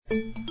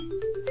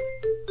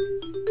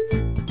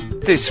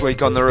This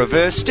week on the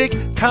Reverse Stick,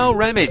 Carl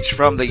Ramagge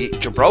from the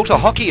Gibraltar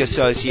Hockey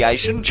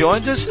Association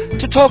joins us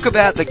to talk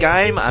about the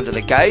game under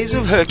the gaze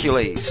of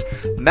Hercules.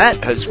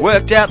 Matt has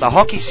worked out the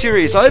Hockey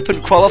Series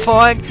Open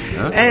qualifying,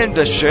 and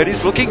the shirt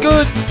is looking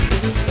good.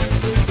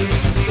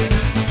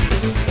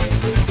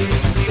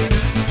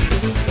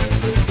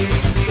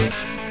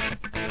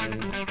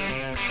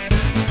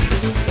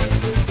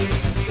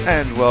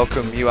 And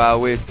welcome, you are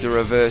with the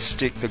Reverse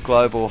Stick, the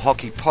Global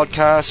Hockey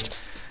Podcast.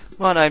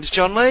 My name's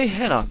John Lee,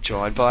 and I'm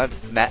joined by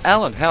Matt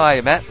Allen. How are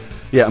you, Matt?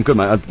 Yeah, I'm good,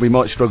 mate. We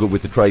might struggle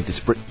with the Trade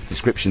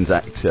Descriptions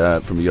Act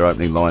from your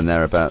opening line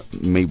there about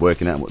me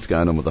working out what's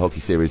going on with the Hockey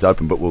Series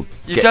Open, but we'll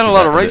You've done a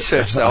lot of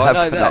research, though, I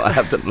know that. No, I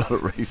have done a lot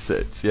of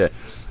research, yeah.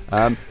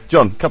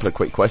 John, a couple of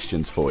quick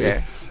questions for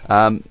you.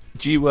 Yeah.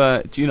 Do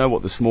you know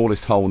what the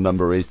smallest whole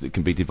number is that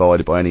can be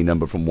divided by any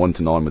number from 1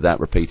 to 9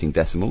 without repeating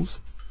decimals?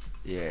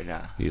 Yeah, no.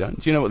 You don't?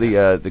 Do you know what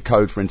the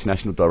code for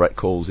international direct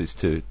calls is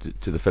to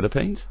the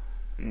Philippines?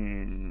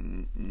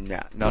 No,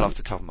 not off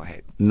the top of my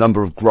head.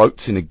 Number of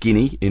groats in a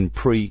guinea in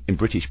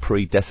British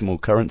pre-decimal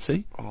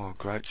currency. Oh,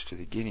 groats to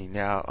the guinea.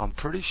 Now, I'm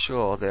pretty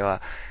sure there are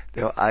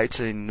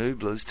 18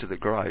 nooblers to the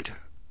groat.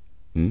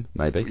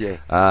 Maybe.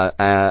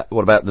 Yeah.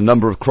 What about the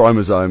number of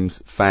chromosomes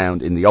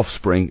found in the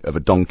offspring of a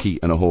donkey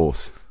and a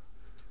horse?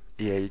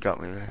 Yeah, you got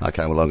me there.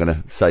 Okay, well, I'm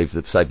going to save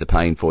the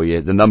pain for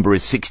you. The number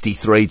is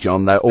 63,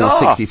 John. They're all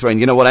 63. And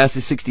you know what else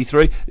is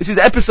 63? This is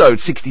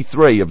episode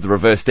 63 of the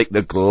Reverse Stick,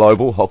 the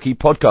Global Hockey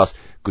Podcast.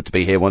 Good to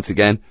be here once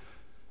again.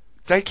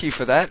 Thank you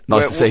for that.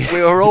 Nice to see you.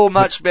 We are all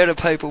much better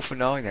people for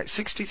knowing that.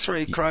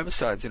 63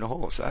 chromosomes in a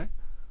horse, eh?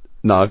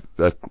 No,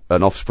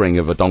 an offspring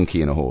of a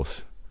donkey and a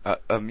horse.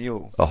 A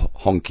mule. A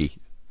honky.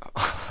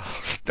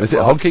 Is it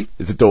a honky?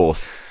 It's a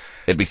dorse.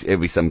 It'd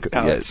be some...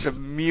 No, yeah. it's a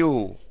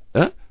mule.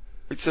 Huh?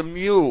 It's a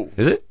mule.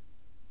 Is it?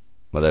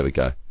 Well, there we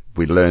go.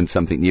 We learn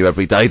something new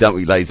every day, don't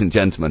we, ladies and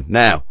gentlemen?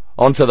 Now,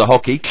 on to the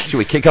hockey. Should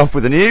we kick off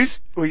with the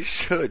news? We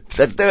should.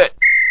 Let's do it.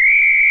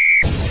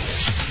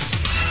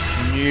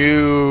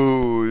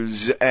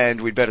 News.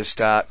 And we'd better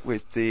start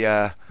with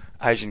the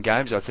Asian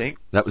Games, I think.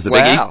 That was the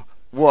biggie.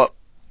 Wow.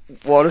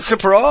 What a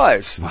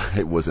surprise.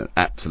 It was an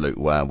absolute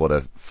wow. What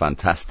a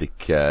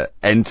fantastic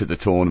end to the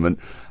tournament.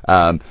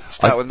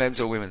 Start with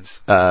men's or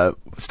women's?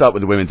 Start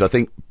with the women's. I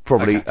think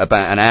probably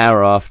about an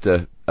hour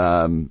after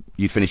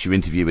you'd finished your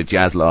interview with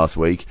Jazz last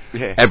week,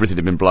 everything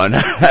had been blown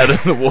out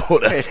of the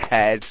water. It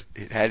had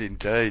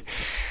indeed.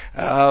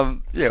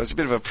 It was a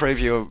bit of a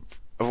preview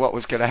of what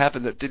was going to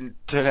happen that didn't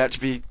turn out to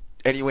be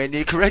anywhere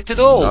near correct at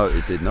all. No,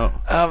 it did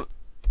not.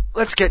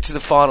 Let's get to the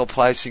final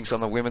placings on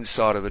the women's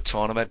side of the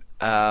tournament.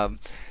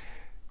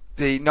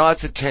 The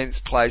 9th and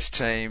 10th place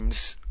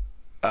teams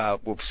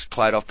were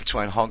played off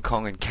between Hong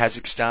Kong and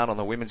Kazakhstan on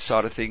the women's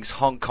side of things.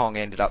 Hong Kong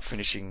ended up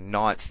finishing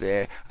 9th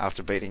there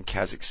after beating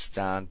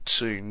Kazakhstan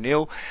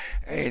 2-0.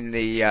 In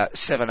the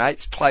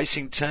 7/8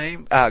 placing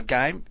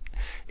game,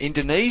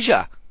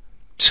 Indonesia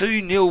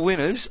 2-0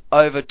 winners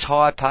over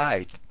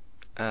Taipei.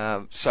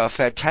 So a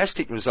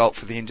fantastic result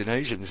for the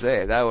Indonesians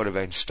there. They would have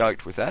been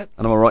stoked with that.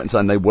 And am I right in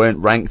saying they weren't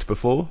ranked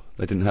before?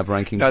 They didn't have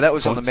ranking points? No, that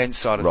was on the men's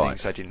side of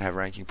things. They didn't have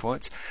ranking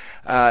points.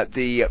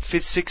 The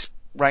 5th, 6th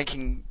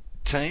ranking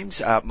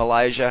teams,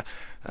 Malaysia,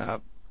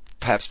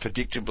 perhaps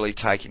predictably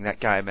taking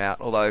that game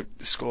out, although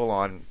the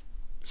scoreline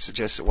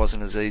suggests it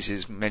wasn't as easy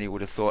as many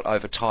would have thought,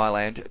 over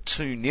Thailand,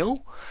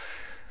 2-0.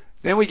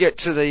 Then we get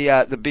to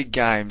the big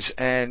games,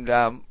 and,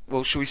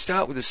 should we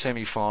start with the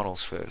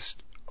semi-finals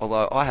first?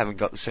 Although I haven't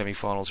got the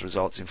semi-finals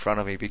results in front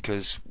of me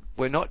because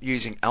we're not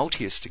using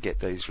Altius to get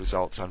these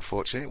results,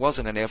 unfortunately. It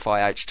wasn't an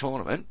FIH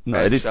tournament.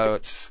 No, it is. So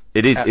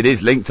it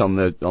is linked on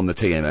the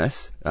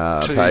TMS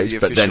page,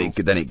 but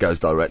then it goes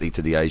directly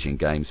to the Asian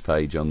Games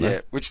page on there.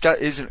 Yeah, which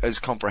isn't as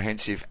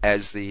comprehensive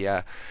as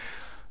the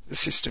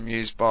system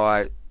used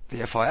by the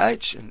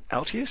FIH and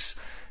Altius.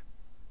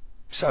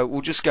 So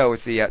we'll just go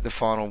with the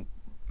final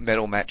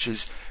medal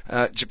matches.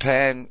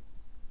 Japan.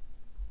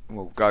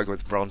 We'll go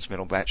with the bronze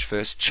medal match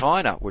first.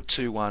 China were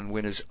 2-1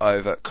 winners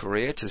over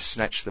Korea to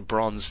snatch the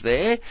bronze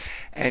there.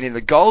 And in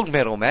the gold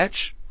medal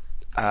match,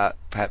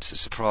 perhaps a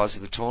surprise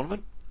of the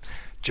tournament,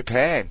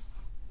 Japan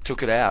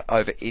took it out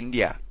over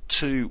India,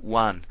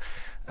 2-1.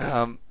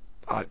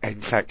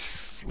 In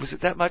fact, was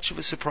it that much of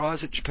a surprise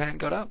that Japan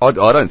got up? I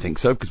don't think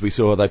so, because we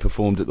saw how they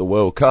performed at the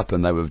World Cup,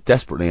 and they were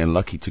desperately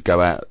unlucky to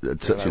go out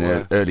at such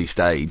an early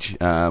stage,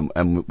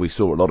 and we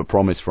saw a lot of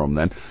promise from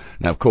them.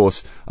 Now, of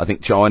course, I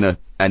think China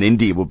and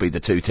India would be the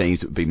two teams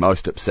that would be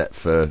most upset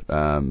for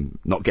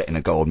not getting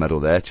a gold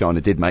medal there.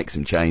 China did make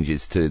some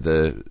changes to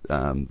the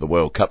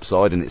World Cup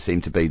side, and it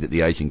seemed to be that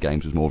the Asian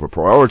Games was more of a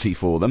priority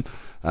for them.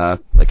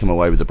 They come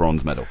away with the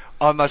bronze medal.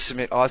 I must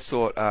admit, I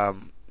thought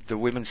the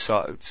women's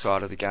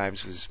side of the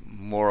games was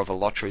more of a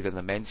lottery than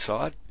the men's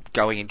side.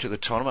 Going into the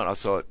tournament, I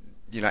thought,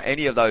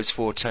 any of those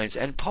four teams,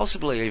 and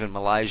possibly even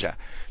Malaysia,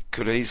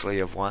 could easily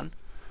have won.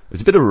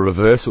 There's a bit of a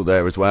reversal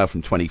there as well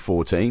from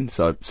 2014.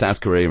 So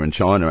South Korea and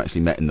China actually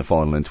met in the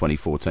final in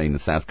 2014,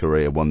 and South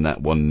Korea won that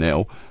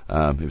 1-0.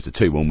 It was a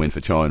 2-1 win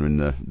for China in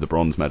the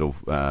bronze medal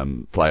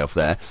playoff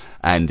there.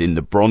 And in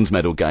the bronze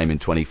medal game in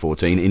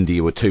 2014,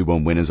 India were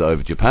 2-1 winners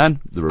over Japan.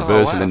 The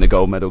reversal in the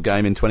gold medal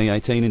game in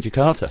 2018 in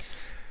Jakarta.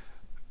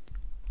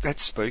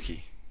 That's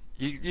spooky.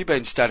 You've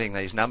been studying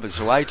these numbers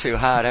way too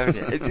hard, haven't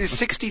you? Is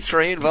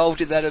 63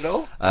 involved in that at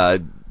all?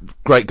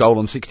 Great goal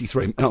on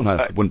 63. Oh no,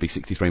 it wouldn't be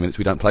 63 minutes.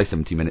 We don't play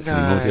 70 minutes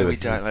anymore, do we? No, we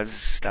don't. Let's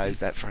stage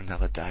that for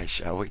another day,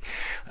 shall we?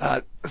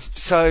 It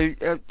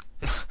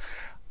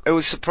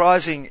was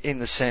surprising in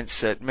the sense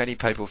that many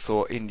people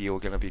thought India were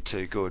going to be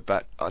too good,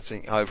 but I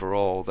think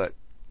overall that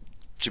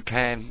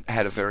Japan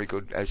had a very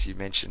good, as you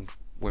mentioned,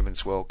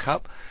 Women's World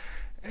Cup,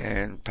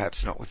 and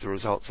perhaps not with the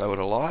results they would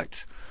have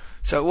liked.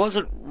 So it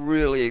wasn't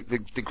really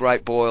the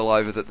great boil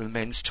over that the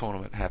men's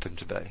tournament happened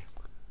to be.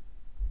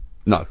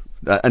 No,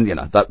 and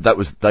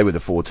they were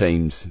the 4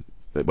 teams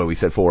where we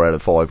said 4 out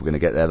of 5 were going to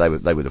get there.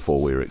 They were the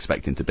 4 we were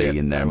expecting to be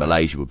in there.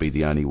 Malaysia would be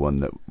the only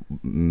one that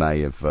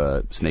may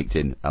have sneaked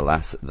in.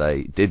 Alas,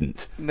 they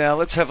didn't. Now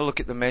let's have a look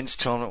at the men's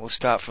tournament. We'll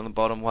start from the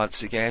bottom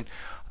once again.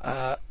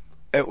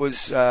 It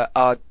was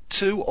a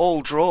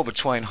 2-all draw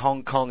between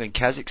Hong Kong and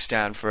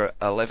Kazakhstan for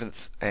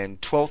 11th and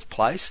 12th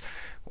place,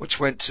 which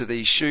went to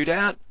the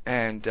shootout,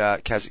 and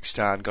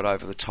Kazakhstan got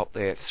over the top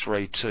there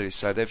 3-2,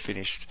 so they've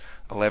finished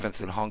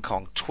 11th and Hong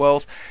Kong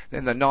 12th.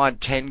 Then the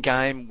 9-10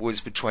 game was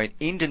between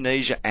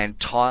Indonesia and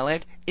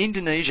Thailand.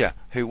 Indonesia,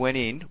 who went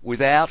in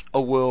without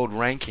a world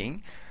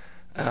ranking,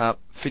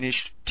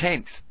 finished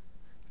 10th,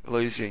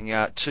 losing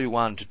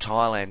 2-1 to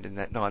Thailand in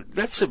that night.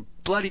 That's a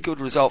bloody good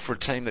result for a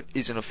team that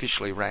isn't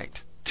officially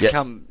ranked. To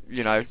come,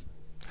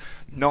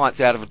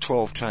 9th out of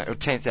 12 teams, or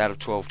 10th out of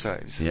 12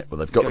 teams. Yeah, well,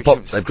 they've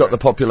got the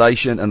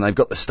population and they've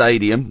got the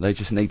stadium. They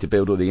just need to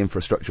build all the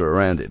infrastructure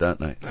around it, don't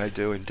they? They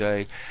do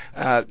indeed.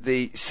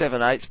 The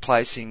 7/8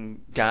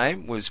 placing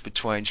game was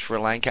between Sri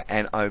Lanka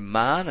and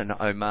Oman, and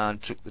Oman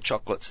took the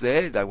chocolates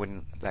there. They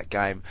win that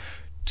game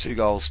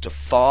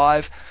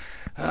 2-5.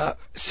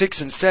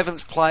 6th and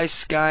 7th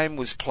place game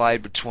was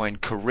played between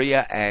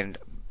Korea and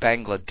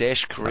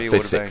Bangladesh. Korea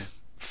would have been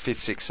 5th,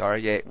 6th.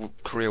 Sorry, yeah,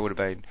 Korea would have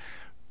been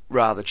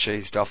rather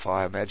cheesed off,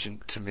 I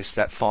imagine, to miss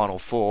that final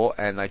 4,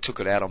 and they took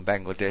it out on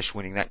Bangladesh,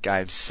 winning that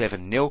game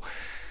 7-0.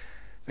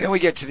 Then we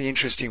get to the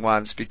interesting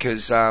ones,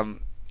 because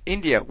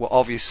India were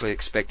obviously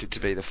expected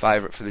to be the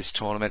favourite for this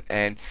tournament,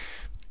 and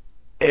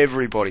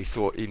everybody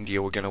thought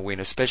India were going to win,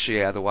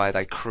 especially the way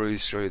they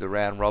cruised through the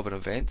round-robin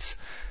events.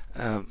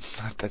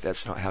 But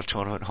that's not how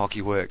tournament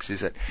hockey works,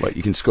 is it? Well,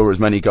 you can score as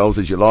many goals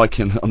as you like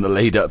on the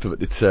lead-up,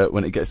 but it's,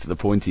 when it gets to the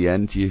pointy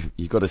end,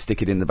 you've got to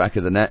stick it in the back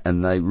of the net,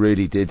 and they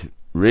really did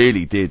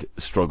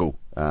struggle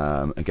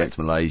against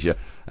Malaysia.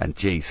 And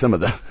gee, some of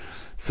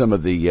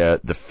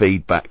the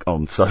feedback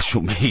on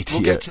social media.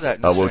 We'll get to that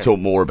in a we'll talk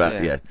more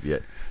about yeah.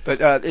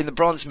 But in the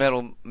bronze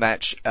medal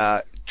match,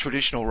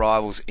 traditional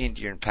rivals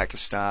India and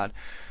Pakistan,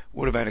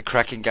 would have been a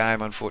cracking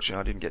game.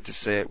 Unfortunately, I didn't get to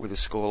see it, with a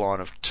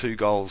scoreline of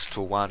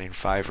 2-1 in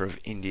favour of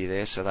India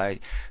there. So they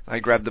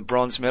grabbed the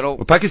bronze medal.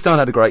 Well, Pakistan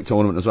had a great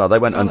tournament as well. They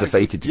went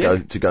undefeated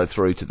to go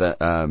through to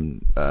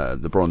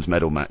the bronze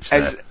medal match there.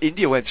 As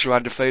India went through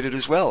undefeated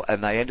as well,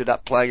 and they ended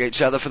up playing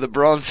each other for the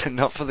bronze and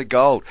not for the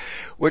gold,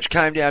 which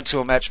came down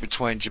to a match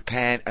between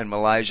Japan and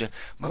Malaysia.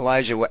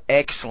 Malaysia were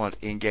excellent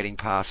in getting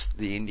past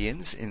the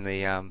Indians in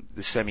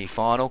the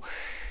semi-final.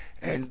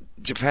 And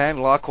Japan,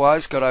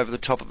 likewise, got over the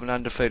top of an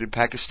undefeated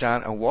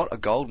Pakistan, and what a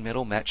gold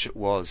medal match it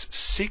was.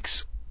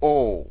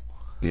 6-all.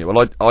 Yeah,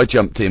 well, I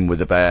jumped in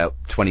with about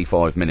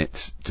 25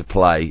 minutes to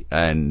play,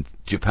 and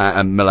Japan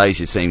and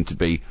Malaysia seemed to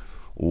be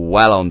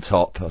well on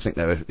top. I think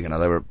they were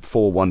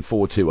 4-1,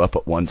 4-2 up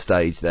at one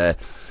stage there,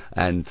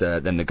 and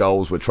then the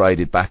goals were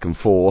traded back and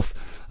forth.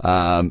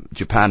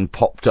 Japan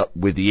popped up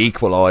with the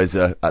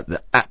equaliser at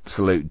the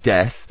absolute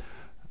death,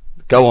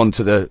 go on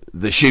to the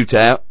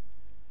shootout,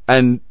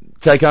 and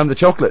take home the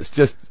chocolates.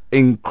 Just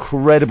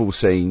incredible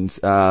scenes.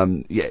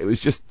 It was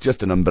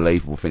just an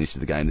unbelievable finish to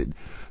the game.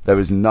 There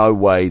was no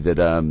way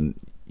that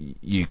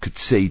you could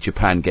see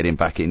Japan getting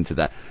back into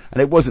that.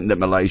 And it wasn't that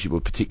Malaysia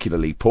were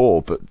particularly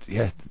poor, but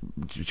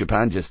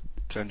Japan just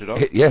turned it on.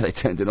 They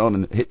turned it on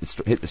and hit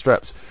the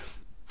straps.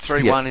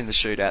 3-1 in the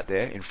shootout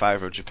there in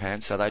favour of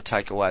Japan, so they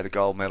take away the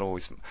gold medal.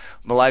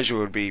 Malaysia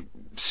would be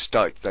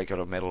stoked they got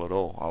a medal at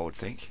all, I would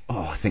think. Oh,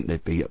 I think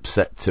they'd be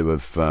upset to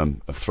have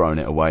thrown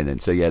it away then.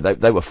 So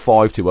they were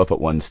 5-2 up at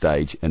one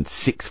stage and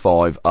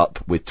 6-5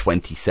 up with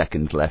 20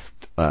 seconds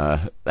left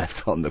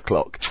on the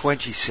clock.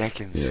 20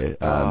 seconds.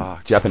 Yeah.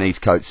 Japanese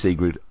coach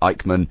Siegfried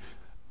Eichmann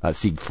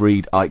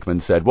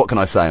said, "What can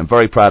I say? I'm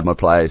very proud of my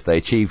players. They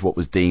achieved what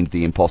was deemed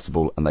the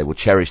impossible, and they will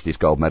cherish this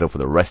gold medal for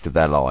the rest of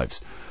their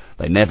lives.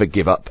 They never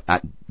give up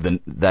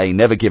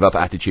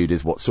attitude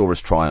is what saw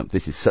us triumph.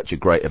 This is such a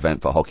great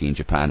event for hockey in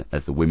Japan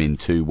as the women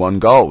 2-1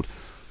 gold."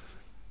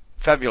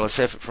 Fabulous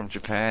effort from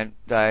Japan.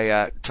 They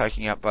are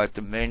taking up both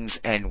the men's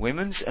and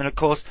women's, and of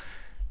course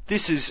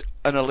this is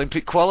an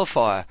Olympic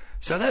qualifier.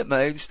 So that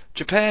means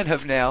Japan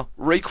have now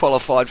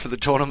re-qualified for the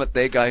tournament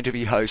they're going to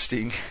be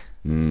hosting.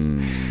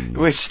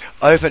 Which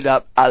opened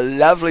up a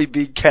lovely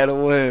big can of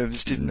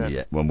worms, didn't it?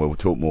 Yeah, well, we'll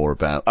talk more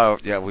about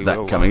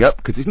that coming up,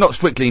 because it's not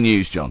strictly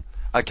news, John.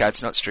 Okay,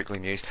 it's not strictly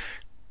news.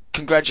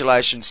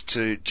 Congratulations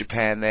to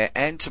Japan there,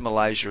 and to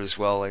Malaysia as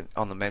well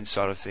on the men's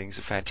side of things.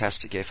 A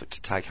fantastic effort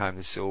to take home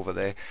the silver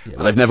there.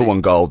 Yeah, they've never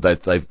won gold.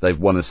 They've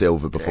won a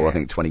silver before. Yeah. I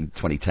think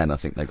 2010. I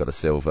think they got a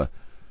silver.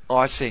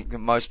 I think that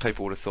most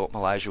people would have thought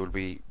Malaysia would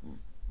be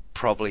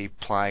probably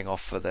playing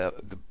off for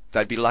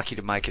they'd be lucky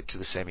to make it to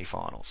the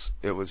semi-finals.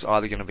 It was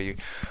either going to be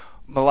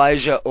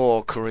Malaysia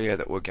or Korea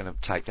that were going to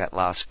take that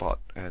last spot,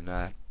 and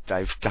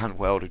they've done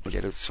well to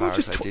get as far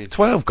as they did.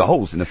 12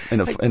 goals in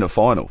a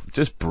final,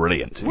 just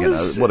brilliant.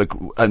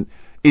 And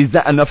is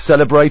that enough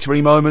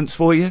celebratory moments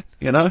for you?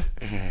 You know.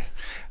 Yeah.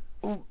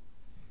 Well,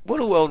 what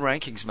do world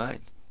rankings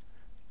mean?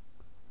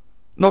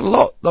 Not a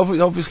lot.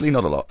 Obviously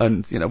not a lot.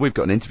 And we've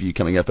got an interview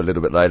coming up a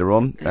little bit later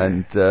on,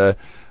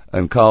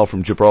 and Carl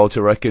from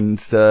Gibraltar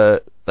reckons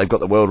they've got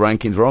the world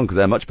rankings wrong because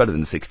they're much better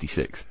than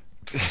 66.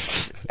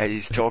 And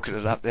he's talking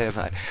it up there,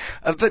 mate.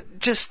 But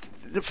just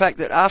the fact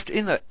that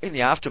in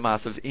the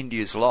aftermath of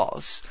India's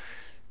loss,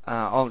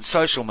 on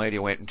social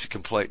media went into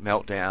complete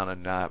meltdown,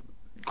 and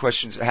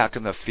questions: how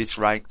can the 5th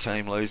ranked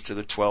team lose to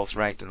the 12th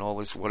ranked, and all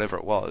this, whatever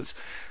it was.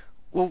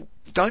 Well,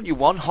 don't you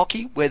want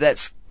hockey where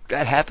that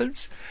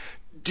happens?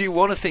 Do you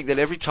want to think that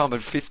every time a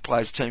 5th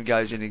place team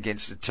goes in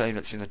against a team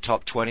that's in the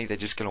top 20, they're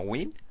just going to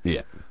win?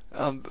 Yeah.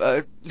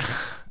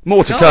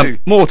 More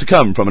to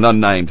come from an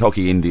unnamed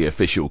Hockey India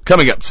official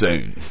coming up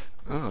soon.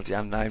 Oh, the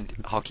unnamed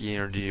Hockey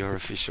India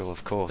official,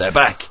 of course. They're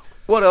back.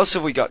 What else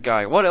have we got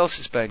going? What else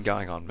has been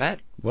going on, Matt?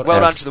 Well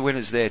done to the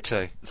winners there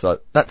too. So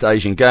that's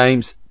Asian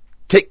Games.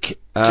 Tick.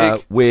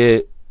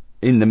 We're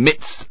in the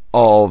midst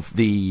of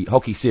the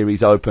Hockey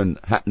Series Open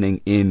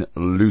happening in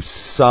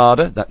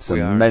Lusada. That's a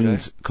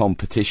men's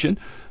competition.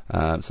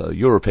 So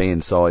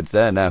European sides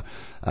there. Now,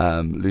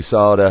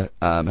 Lusada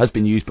has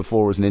been used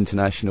before as an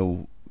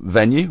international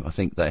venue. I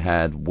think they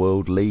had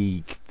World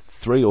League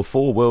 3 or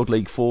 4, World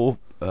League 4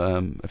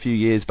 a few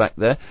years back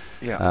there.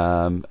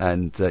 Yeah.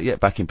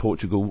 Back in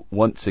Portugal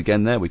once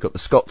again there. We've got the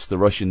Scots, the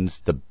Russians,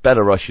 the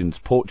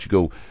Belarusians,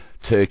 Portugal,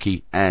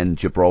 Turkey and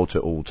Gibraltar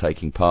all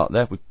taking part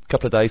there. With a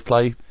couple of days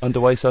play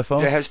underway so far?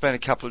 There has been a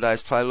couple of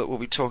days play. Look, we'll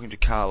be talking to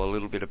Carl a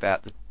little bit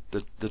about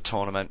the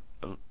tournament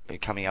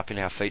coming up in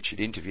our featured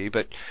interview,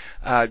 but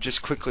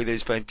just quickly,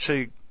 there's been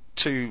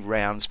two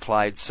rounds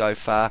played so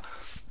far.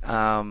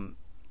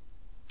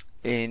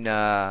 In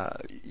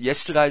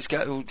yesterday's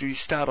game, do you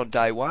start on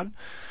day one?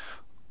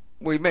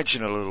 We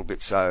mentioned a little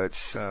bit, so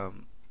it's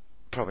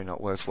probably not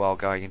worthwhile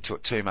going into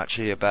it too much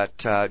here,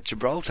 but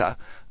Gibraltar,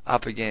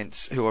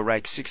 who are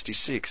ranked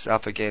 66,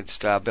 up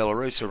against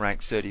Belarus, who are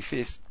ranked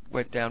 35th,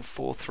 went down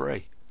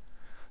 4-3.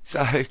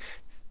 So,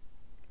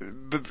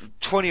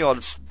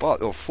 20-odd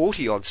spot, or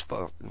 40-odd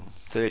spot,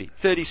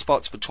 30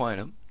 spots between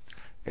them.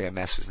 Yeah,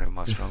 maths was never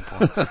my strong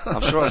point.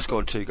 I'm sure I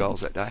scored 2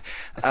 goals that day.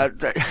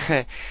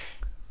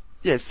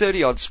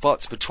 30-odd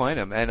spots between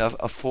them, and a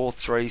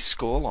 4-3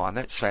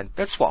 scoreline.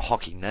 That's what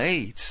hockey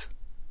needs.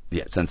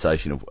 Yeah,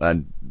 sensational.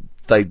 And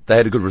they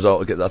had a good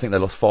result. I think they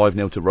lost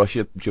 5-0 to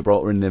Russia,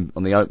 Gibraltar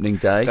on the opening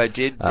day. They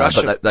did.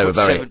 Russia they were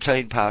put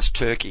 17 past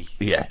Turkey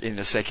in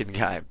the second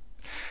game.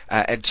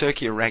 And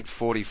Turkey are ranked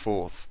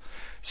 44th.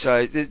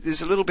 So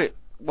there's a little bit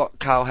what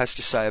Carl has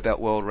to say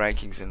about world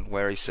rankings and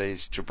where he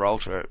sees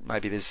Gibraltar.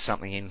 Maybe there's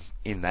something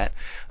in that.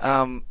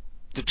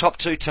 The top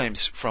 2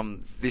 teams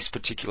from this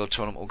particular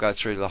tournament will go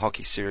through to the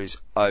Hockey Series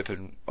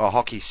Open, or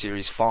Hockey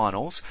Series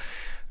Finals.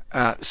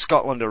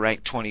 Scotland are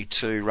ranked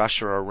 22,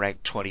 Russia are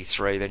ranked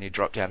 23, then you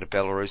drop down to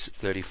Belarus at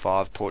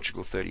 35,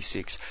 Portugal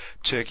 36,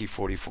 Turkey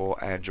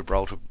 44, and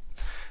Gibraltar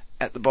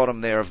at the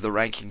bottom there of the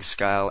ranking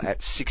scale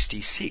at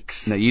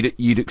 66. Now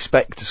you'd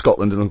expect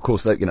Scotland, and of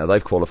course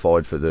they've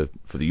qualified for the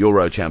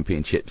Euro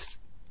Championships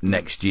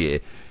next year.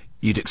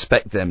 You'd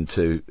expect them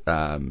to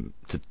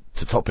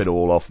top it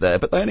all off there,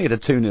 but they only had a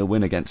 2-0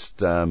 win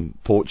against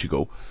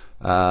Portugal,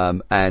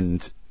 and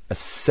a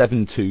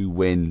 7-2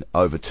 win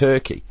over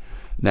Turkey.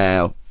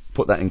 Now,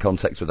 put that in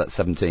context with that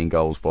 17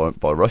 goals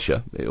by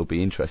Russia. It'll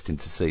be interesting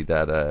to see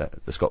that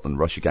the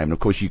Scotland-Russia game. And of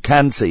course, you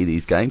can see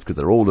these games because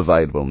they're all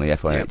available on the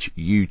FIH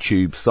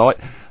YouTube site,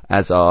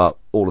 as are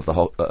all of the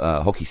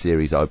Hockey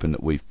Series Open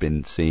that we've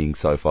been seeing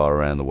so far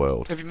around the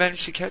world. Have you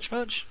managed to catch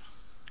much?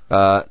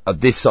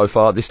 This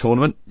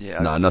tournament? Yeah.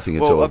 No, nothing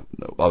at all.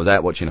 I was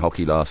out watching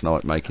hockey last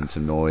night, making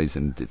some noise,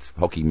 and it's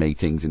hockey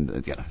meetings, and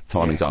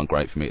timings aren't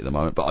great for me at the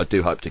moment, but I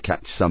do hope to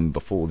catch some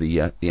before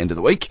the end of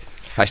the week.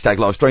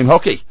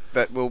 #livestreamhockey.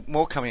 But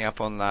more coming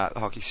up on the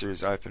Hockey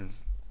Series Open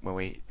when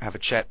we have a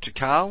chat to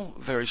Carl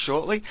very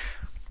shortly.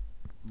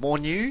 More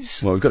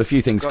news? Well, we've got a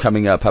few things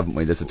coming up, haven't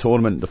we? There's a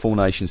tournament, the Four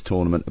Nations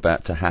tournament,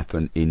 about to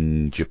happen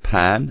in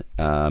Japan,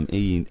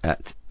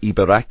 at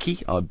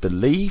Ibaraki, I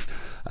believe.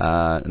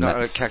 Not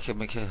at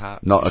Kakamigahara.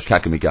 Not at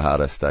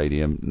Kakamigahara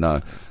Stadium,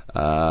 no.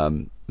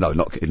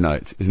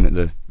 Isn't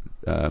it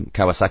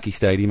Kawasaki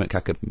Stadium at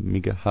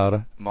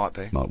Kakamigahara. Might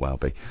be. Might well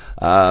be.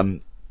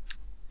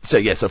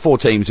 So 4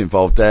 teams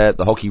involved there.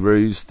 The Hockey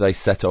Roos, they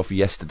set off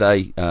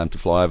yesterday to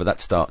fly over.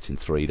 That starts in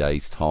 3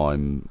 days'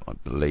 time, I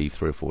believe,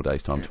 3 or 4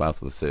 days' time,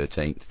 12th or the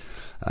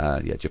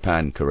 13th.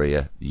 Japan,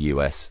 Korea, the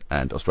US,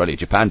 and Australia.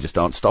 Japan just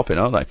aren't stopping,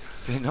 are they?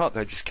 They're not.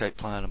 They just keep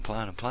playing and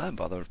playing and playing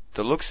by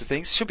the looks of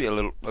things. Should be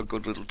a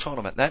good little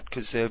tournament, that,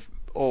 because they're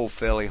all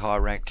fairly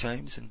high-ranked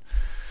teams and...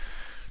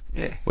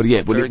 Yeah,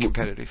 very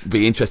competitive. It'd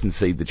be interesting to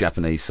see the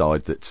Japanese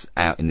side that's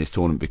out in this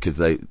tournament, because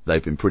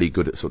they've been pretty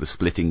good at sort of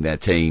splitting their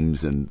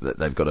teams, and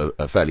they've got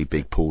a fairly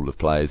big pool of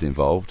players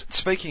involved.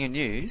 Speaking of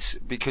news,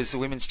 because the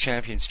Women's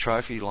Champions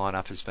Trophy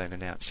lineup has been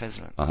announced,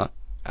 hasn't it?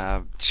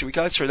 Uh-huh. Should we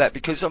go through that?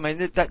 Because, I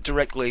mean, that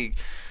directly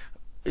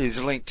is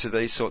linked to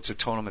these sorts of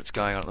tournaments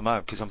going on at the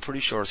moment, because I'm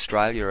pretty sure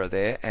Australia are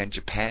there, and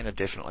Japan are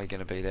definitely going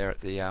to be there at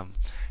the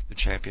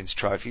Champions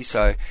Trophy.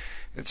 So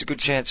it's a good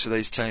chance for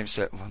these teams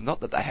to, well,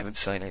 not that they haven't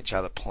seen each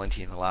other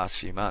plenty in the last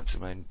few months. I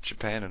mean,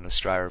 Japan and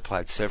Australia have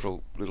played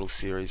several little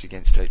series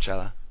against each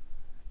other.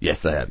 Yes,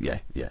 they have, yeah.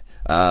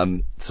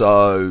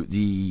 So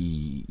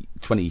the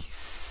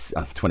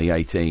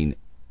 2018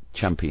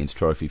 Champions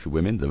Trophy for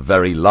women, the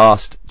very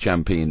last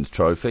Champions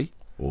Trophy,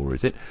 or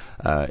is it,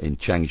 in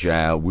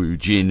Changzhou,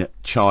 Wujin,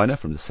 China,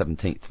 from the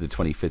 17th to the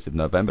 25th of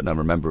November. Now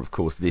remember, of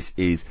course, this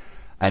is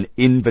an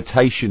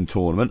invitation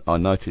tournament. I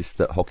noticed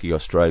that Hockey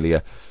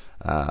Australia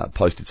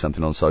posted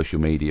something on social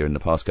media in the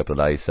past couple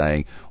of days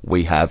saying,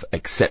 we have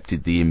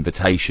accepted the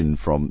invitation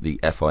from the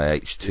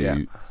FIH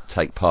to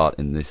take part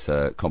in this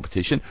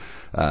competition.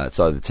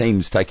 So the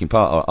teams taking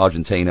part are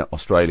Argentina,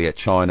 Australia,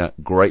 China,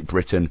 Great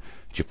Britain,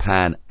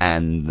 Japan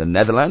and the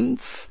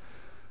Netherlands.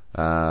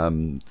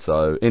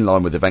 So in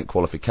line with event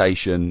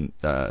qualification,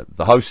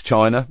 the host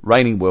China,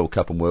 reigning World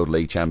Cup and World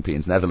League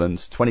champions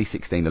Netherlands,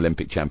 2016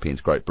 Olympic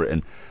champions Great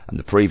Britain, and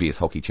the previous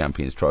Hockey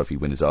Champions Trophy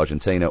winners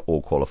Argentina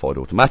all qualified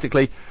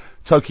automatically.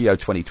 Tokyo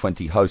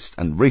 2020 hosts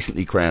and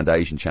recently crowned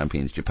Asian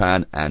champions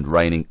Japan and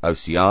reigning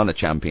Oceania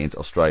champions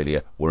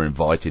Australia were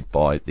invited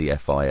by the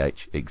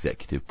FIH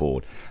Executive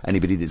Board.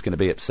 Anybody that's going to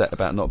be upset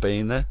about not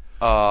being there?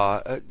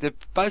 They've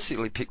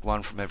basically picked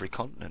one from every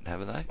continent,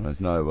 haven't they? There's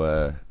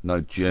no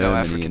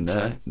Germany in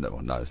there. Team.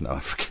 No, there's no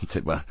African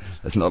team. Well,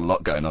 there's not a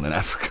lot going on in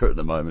Africa at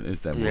the moment,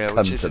 is there? We'll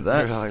come to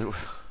that. Really,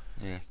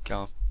 yeah,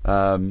 go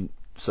on.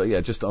 So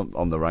yeah, just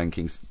on the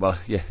rankings. Well,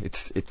 yeah,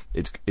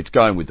 it's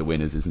going with the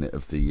winners, isn't it,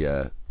 of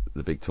the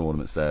big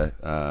tournaments there.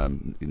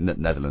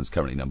 Netherlands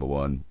currently number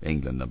 1,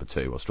 England number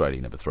 2, Australia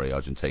number 3,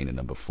 Argentina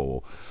number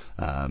 4.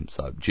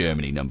 So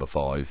Germany number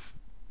 5,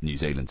 New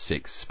Zealand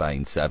 6,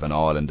 Spain 7,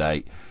 Ireland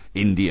 8.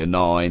 India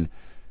 9,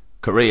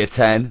 Korea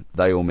 10,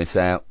 they all miss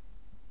out.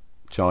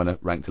 China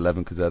ranked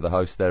 11 because they're the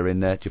host, they're in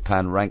there.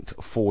 Japan ranked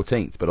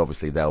 14th, but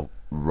obviously they'll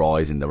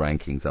rise in the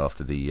rankings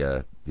after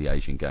the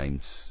Asian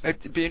Games.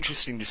 It'd be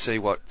interesting to see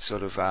what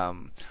sort of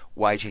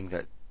weighting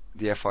that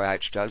the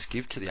FIH does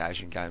give to the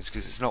Asian Games,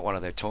 because it's not one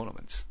of their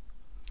tournaments.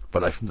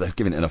 But they've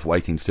given it enough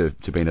weighting to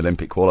be an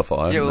Olympic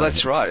qualifier. Yeah, well,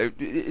 that's right.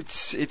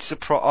 It's a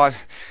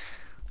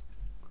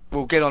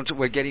we're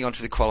getting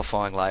onto the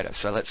qualifying later,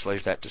 so let's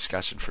leave that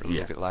discussion for a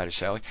little bit later,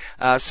 shall we?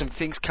 Some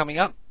things coming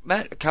up,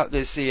 Matt.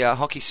 There's the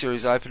Hockey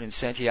Series Open in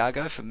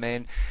Santiago for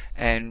men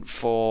and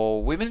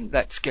for women.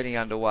 That's getting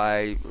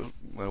underway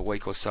a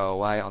week or so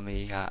away on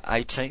the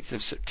 18th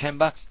of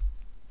September.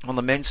 On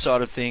the men's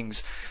side of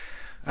things,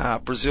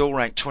 Brazil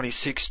ranked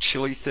 26,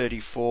 Chile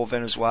 34,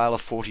 Venezuela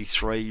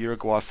 43,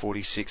 Uruguay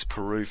 46,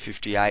 Peru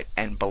 58,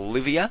 and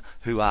Bolivia,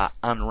 who are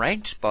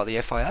unranked by the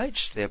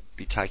FIH. They'll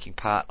be taking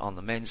part on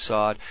the men's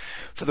side.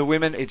 For the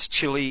women, it's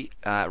Chile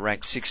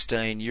ranked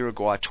 16,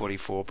 Uruguay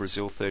 24,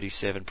 Brazil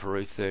 37,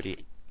 Peru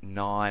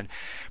 39,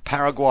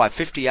 Paraguay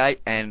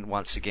 58, and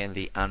once again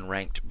the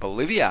unranked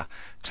Bolivia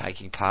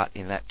taking part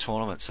in that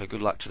tournament. So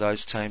good luck to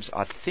those teams.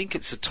 I think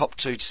it's the top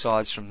 2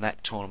 sides from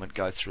that tournament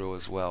go through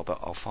as well, but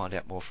I'll find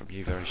out more from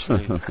you very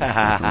soon.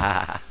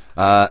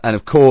 And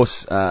of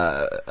course,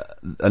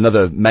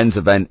 another men's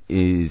event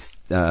is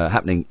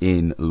happening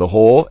in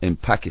Lahore in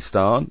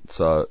Pakistan.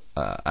 So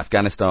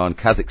Afghanistan,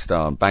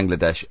 Kazakhstan,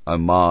 Bangladesh,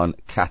 Oman,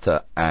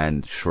 Qatar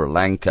and Sri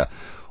Lanka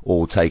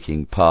all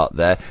taking part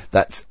there.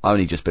 That's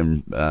only just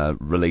been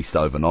released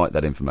overnight,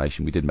 that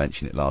information. We did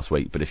mention it last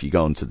week, but if you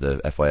go onto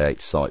the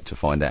FIH site to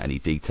find out any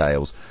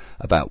details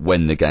about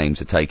when the games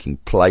are taking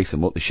place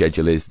and what the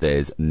schedule is,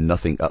 there's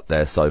nothing up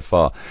there so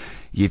far.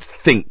 You'd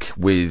think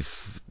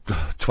with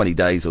 20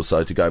 days or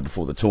so to go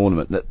before the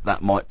tournament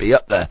that might be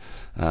up there,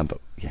 but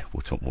yeah,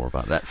 we'll talk more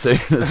about that soon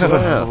as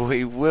well.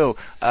 We will.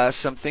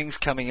 Some things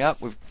coming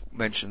up. We've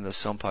mentioned the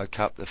Sompo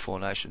Cup, the Four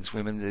Nations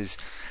women. There's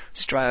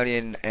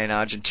Australian and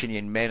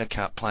Argentinian men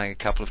are playing a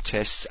couple of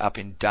tests up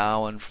in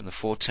Darwin from the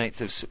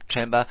 14th of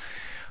September.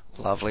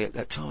 Lovely at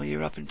that time of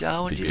year up in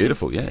Darwin.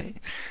 Beautiful,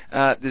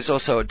 yeah. There's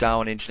also a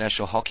Darwin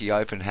International Hockey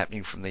Open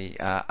happening from the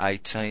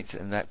 18th,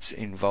 and that's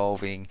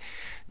involving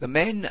the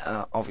men.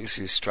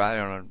 Obviously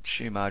Australia, and I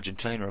assume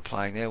Argentina are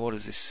playing there.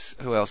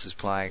 Who else is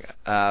playing?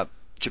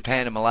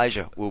 Japan and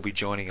Malaysia will be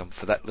joining them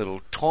for that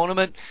little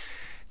tournament.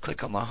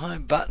 click on the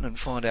home button and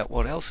find out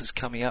what else is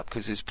coming up,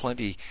 because there's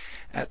plenty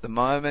at the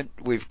moment.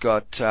 We've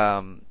got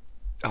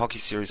Hockey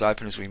Series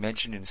Open, as we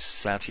mentioned, in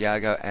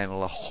Santiago and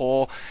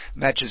Lahore.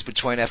 Matches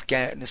between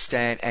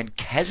Afghanistan and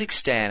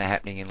Kazakhstan are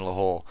happening in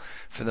Lahore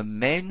for the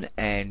men,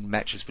 and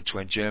matches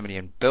between Germany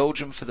and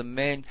Belgium for the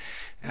men.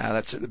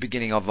 That's at the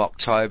beginning of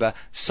October.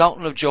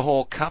 Sultan of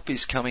Johor Cup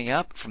is coming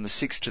up from the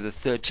 6th to the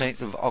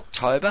 13th of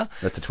October.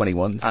 That's the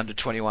 21s. Under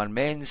 21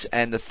 men's.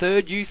 And the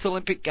third Youth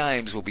Olympic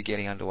Games will be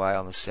getting underway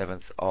on the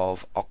 7th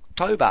of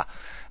October.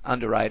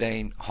 Under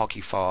 18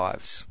 Hockey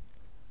Fives.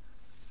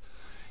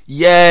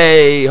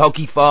 Yay,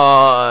 Hockey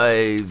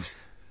Fives!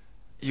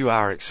 You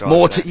are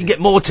excited. You get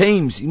more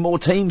teams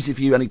if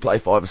you only play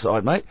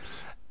five-a-side, mate.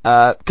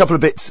 Couple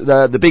of bits.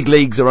 The big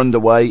leagues are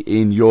underway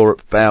in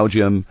Europe,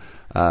 Belgium,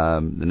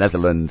 the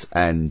Netherlands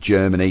and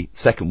Germany.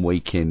 Second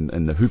week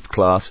in the Hoof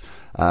class.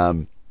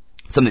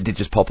 Something did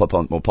just popped up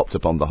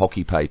on the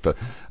hockey paper.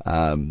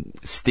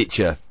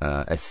 Stitcher,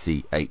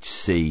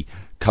 SCHC,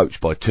 coached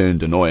by Turn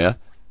de Nooijer.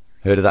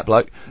 Heard of that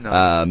bloke?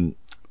 No.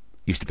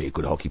 Used to be a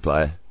good hockey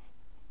player.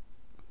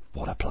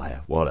 What a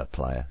player.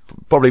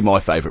 Probably my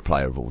favourite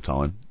player of all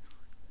time.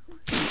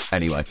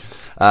 Anyway,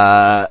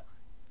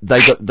 they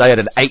had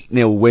an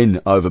 8-0 win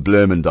over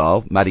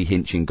Bloemendaal. Maddie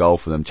Hinch in goal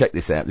for them. Check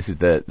this out. This is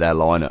their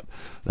lineup.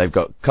 They've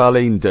got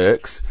Carleen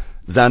Dirks,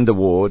 Xander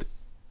Ward,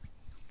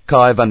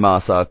 Kai van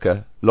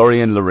Marsaker,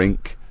 Lorien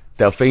Larink,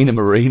 Delphina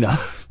Marino.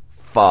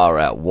 Far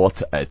out.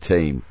 What a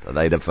team.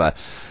 They'd have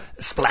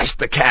splashed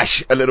the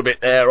cash a little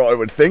bit there, I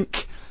would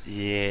think.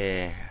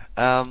 Yeah.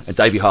 And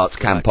Davy Hart's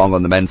Kampong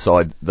on the men's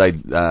side,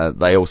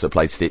 they also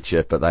played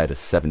Stitcher, but they had a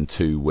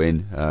 7-2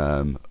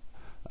 win.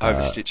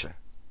 Over Stitcher.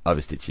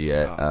 Over Stitcher,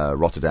 yeah. Oh.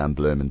 Rotterdam,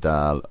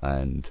 Bloemendaal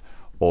and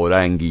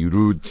Orangi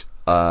Rood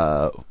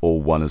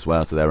all won as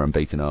well, so they're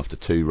unbeaten after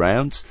 2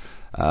 rounds.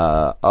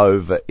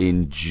 Over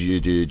in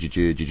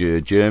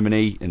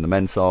Germany, in the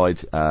men's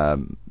side,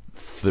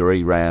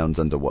 3 rounds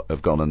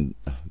have gone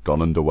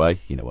underway,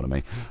 you know what I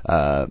mean.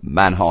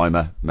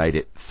 Mannheimer made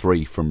it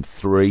 3 from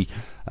 3.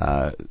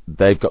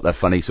 They've got their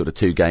funny sort of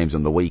 2 games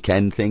on the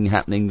weekend thing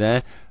happening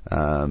there,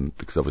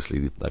 because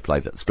obviously they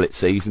played that split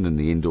season and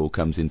the indoor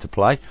comes into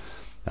play.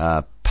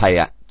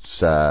 Payat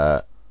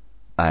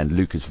and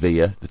Lucas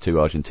Villa, the 2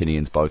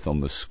 Argentinians, both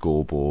on the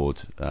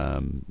scoreboard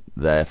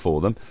there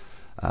for them.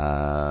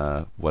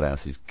 What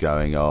else is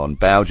going on?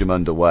 Belgium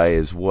underway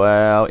as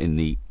well in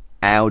the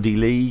Audi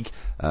League.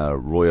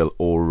 Royal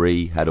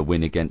Ori had a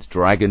win against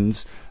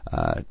Dragons.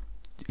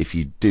 If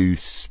you do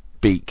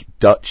speak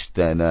Dutch,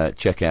 then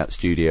check out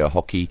Studio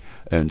Hockey,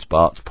 Ernst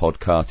Bart's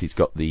podcast. He's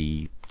got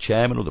the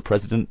chairman or the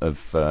president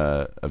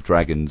of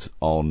Dragons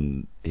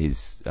on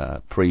his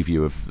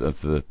preview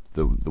of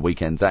the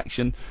weekend's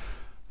action.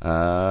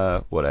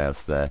 What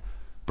else there?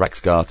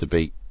 Braxgar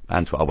beat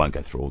Antwerp. I won't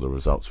go through all the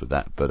results with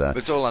that, but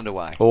it's all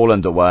underway. All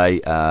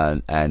underway,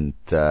 and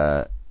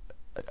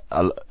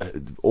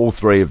all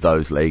 3 of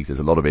those leagues, there's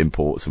a lot of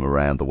imports from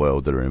around the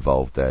world that are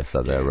involved there,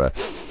 so they're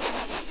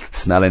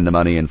smelling the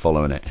money and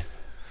following it.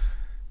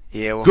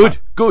 Yeah, well,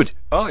 good.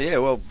 Oh yeah,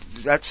 well,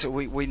 that's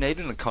we need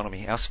an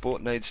economy. Our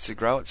sport needs to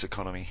grow its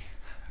economy.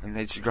 It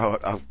needs to grow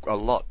it a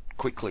lot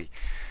quickly.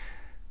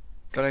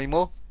 Got any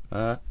more?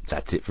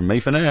 That's it from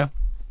me for now.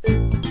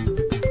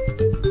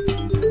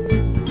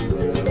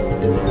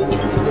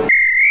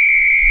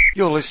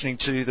 You're listening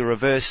to The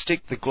Reverse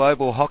Stick, the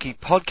Global Hockey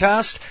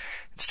Podcast.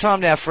 It's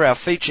time now for our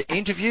feature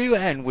interview,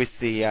 and with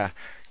the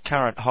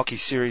current Hockey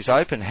Series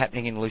Open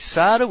happening in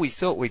Lusada, we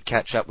thought we'd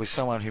catch up with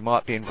someone who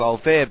might be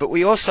involved there, but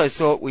we also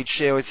thought we'd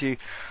share with you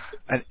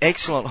an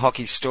excellent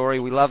hockey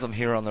story. We love them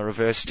here on The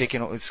Reverse Stick,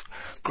 and it was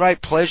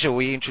great pleasure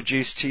we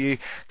introduced to you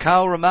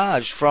Carl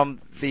Ramagge from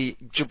the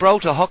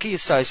Gibraltar Hockey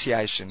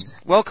Association.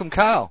 Welcome,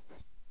 Carl.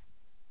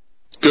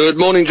 Good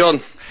morning, John.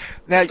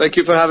 Now, thank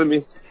you for having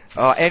me.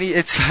 Annie,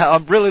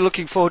 I'm really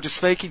looking forward to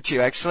speaking to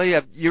you, actually.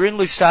 You're in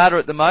Lusada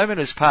at the moment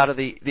as part of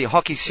the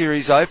Hockey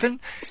Series Open.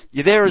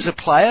 You're there as a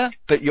player,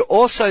 but you're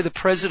also the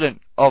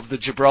president of the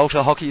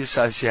Gibraltar Hockey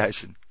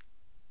Association.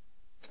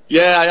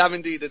 Yeah, I am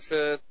indeed. It's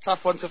a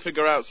tough one to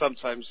figure out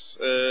sometimes,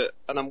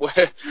 and I'm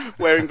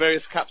wearing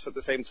various caps at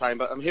the same time,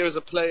 but I'm here as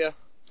a player,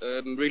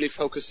 really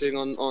focusing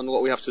on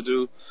what we have to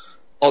do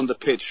on the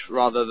pitch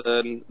rather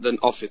than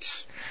off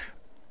it.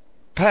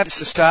 Perhaps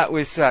to start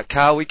with,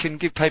 Carl, we can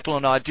give people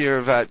an idea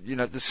of,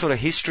 the sort of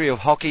history of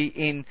hockey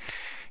in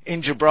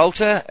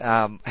Gibraltar,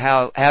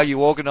 how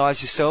you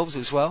organise yourselves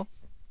as well.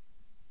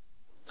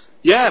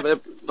 Yeah,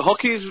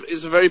 hockey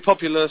is a very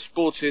popular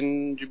sport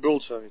in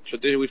Gibraltar.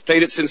 We've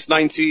played it since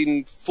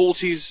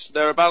 1940s,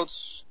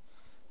 thereabouts,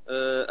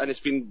 and it's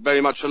been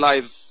very much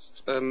alive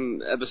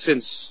ever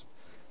since.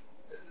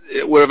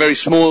 We're a very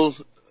small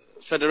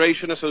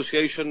federation,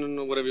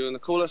 association, whatever you want to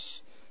call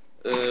us.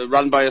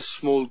 Run by a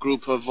small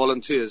group of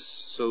volunteers,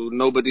 so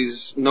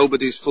nobody's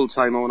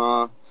full-time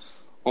on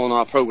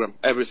our program.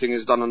 Everything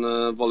is done on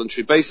a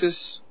voluntary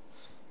basis.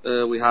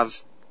 We have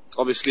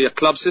obviously a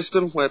club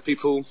system where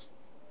people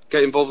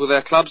get involved with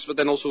their clubs, but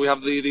then also we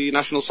have the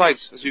national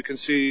sides, as you can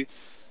see,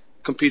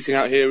 competing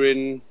out here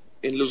in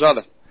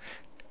Lusada.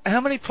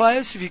 How many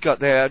players have you got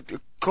there?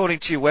 According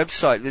to your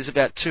website, there's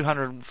about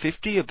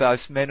 250 of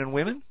both men and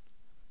women.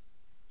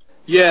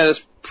 Yeah,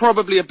 there's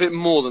probably a bit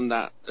more than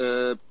that.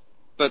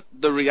 But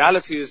the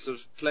reality is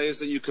of players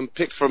that you can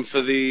pick from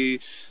for the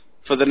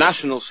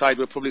national side,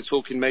 we're probably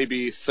talking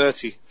maybe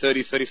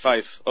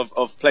 35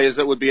 of players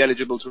that would be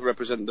eligible to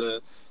represent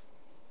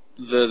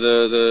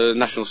the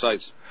national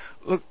side.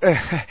 Look,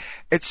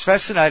 it's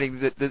fascinating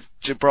that the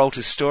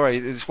Gibraltar story.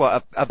 There's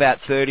about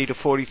 30 to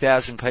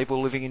 40,000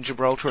 people living in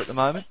Gibraltar at the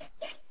moment.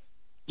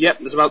 Yep,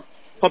 there's about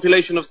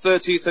population of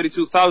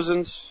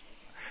 32,000.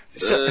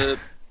 So,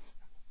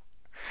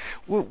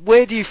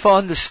 where do you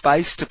find the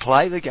space to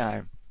play the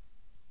game?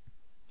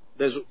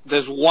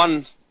 There's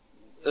one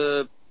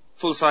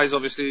full-size,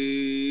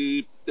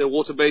 obviously,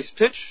 water-based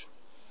pitch,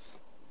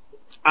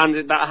 and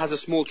that has a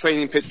small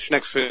training pitch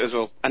next to it as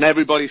well. And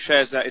everybody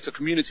shares that. It's a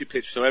community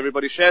pitch, so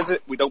everybody shares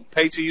it. We don't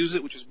pay to use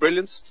it, which is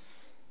brilliant.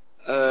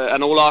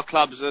 And all our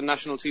clubs and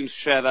national teams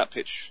share that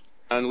pitch.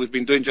 And we've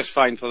been doing just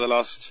fine for the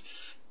last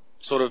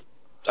sort of,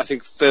 I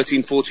think,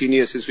 13, 14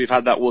 years since we've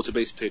had that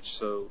water-based pitch.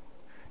 So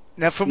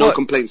now, from no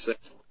complaints there.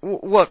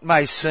 What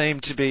may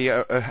seem to be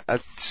a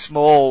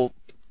small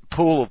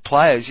pool of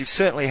players, you've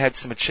certainly had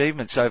some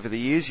achievements over the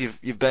years.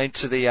 You've been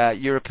to the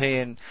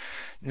European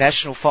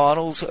national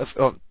finals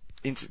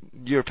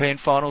European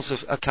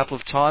finals a couple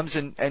of times,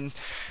 and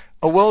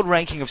a world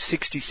ranking of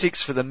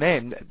 66 for the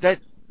men. That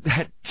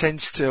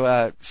tends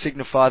to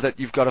signify that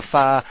you've got a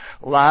far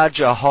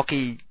larger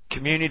hockey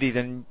community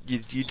than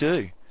you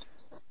do.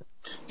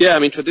 Yeah, I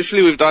mean,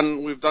 traditionally we've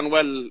done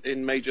well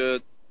in major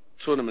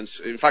tournaments.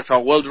 In fact,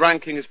 our world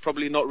ranking is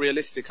probably not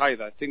realistic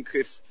either. I think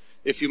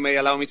if you may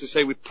allow me to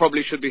say, we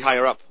probably should be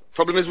higher up.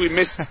 Problem is we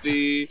missed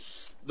the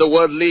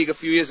World League a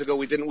few years ago.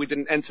 We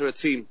didn't enter a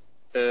team.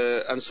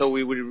 And so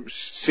we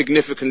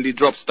significantly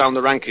dropped down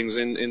the rankings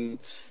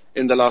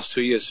in the last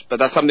 2 years. But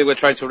that's something we're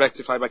trying to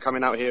rectify by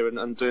coming out here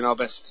and doing our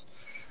best.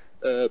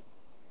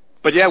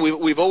 But yeah,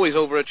 we've always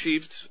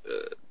overachieved.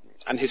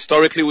 And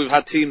historically we've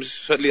had teams,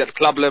 certainly at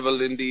club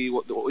level, in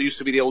what used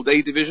to be the old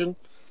A division,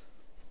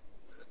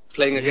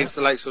 playing against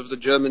the likes of the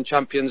German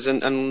champions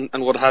and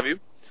what have you.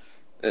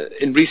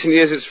 In recent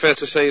years, it's fair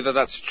to say that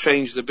that's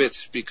changed a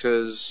bit,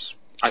 because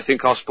I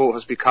think our sport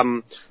has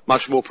become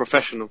much more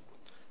professional.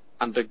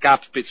 And the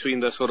gap between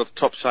the sort of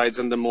top sides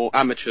and the more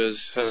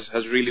amateurs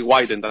has really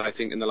widened, I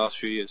think, in the last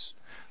few years.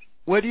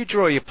 Where do you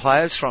draw your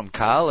players from,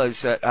 Carl?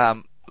 Is it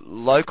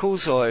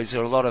locals, or is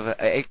there a lot of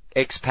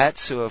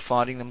expats who are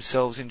finding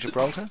themselves in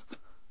Gibraltar?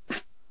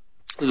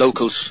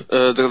 Locals.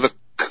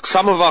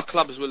 Some of our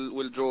clubs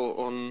will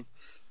draw on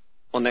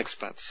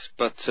expats,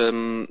 but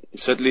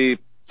certainly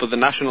for the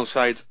national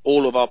side,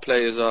 all of our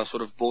players are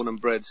sort of born and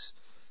bred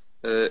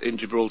in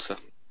Gibraltar.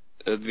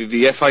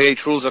 The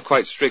FIH rules are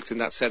quite strict in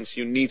that sense.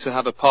 You need to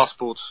have a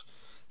passport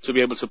to be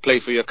able to play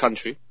for your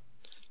country,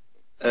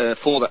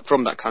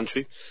 from that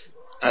country,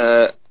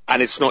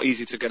 and it's not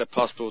easy to get a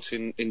passport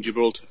in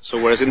Gibraltar.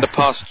 So whereas in the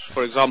past,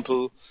 for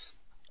example,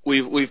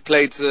 we've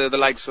played the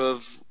likes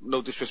of,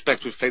 no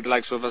disrespect, we've played the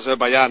likes of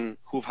Azerbaijan,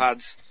 who've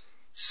had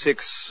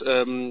 6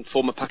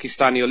 former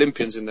Pakistani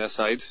Olympians in their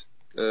side.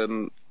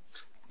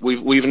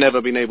 We've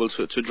never been able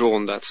to draw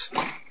on that.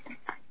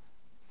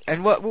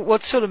 And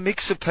what sort of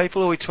mix of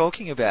people are we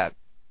talking about?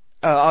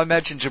 I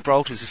imagine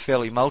Gibraltar's a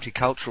fairly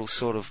multicultural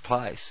sort of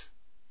place.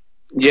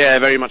 Yeah,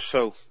 very much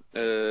so.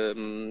 I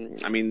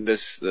mean,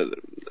 there's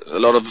a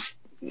lot of,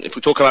 if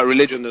we talk about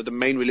religion, the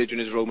main religion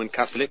is Roman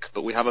Catholic,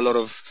 but we have a lot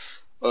of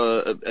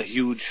a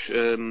huge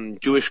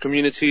Jewish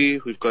community.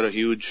 We've got a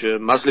huge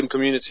Muslim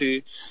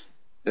community,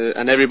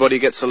 and everybody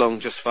gets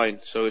along just fine.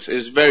 So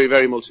it's very,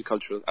 very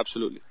multicultural,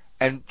 absolutely.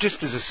 And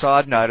just as a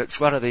side note, it's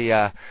one of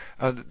the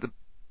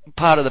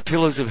part of the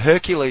pillars of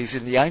Hercules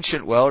in the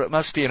ancient world. It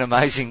must be an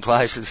amazing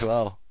place as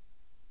well.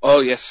 Oh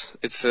yes,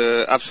 it's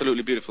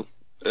absolutely beautiful.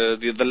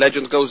 The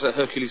legend goes that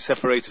Hercules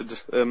separated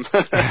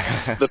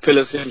the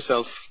pillars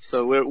himself.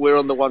 So we're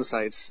on the one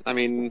side. I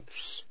mean,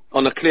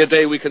 on a clear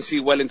day we can see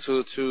well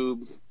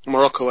into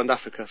Morocco and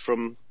Africa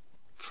from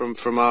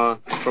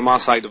our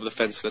side of the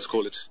fence, let's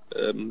call it.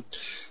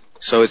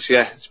 So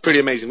it's pretty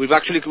amazing. We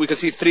can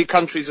see 3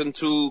 countries and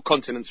 2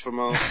 continents from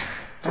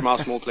our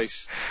small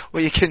place.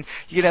 Well, you can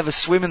have a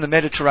swim in the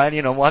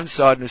Mediterranean on one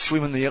side and a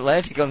swim in the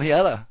Atlantic on the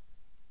other.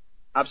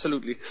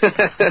 Absolutely.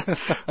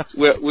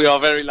 we are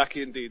very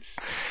lucky indeed.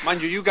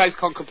 Mind you guys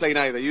can't complain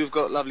either. You've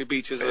got lovely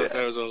beaches out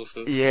there as well.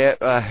 So.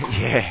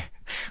 Yeah.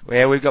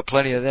 Well, we've got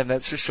plenty of them,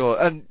 that's for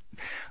sure. And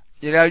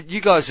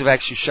you guys have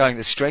actually shown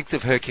the strength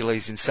of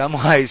Hercules in some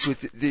ways.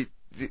 With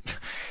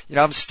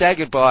I'm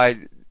staggered by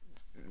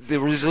the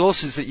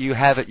resources that you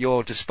have at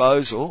your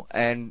disposal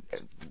and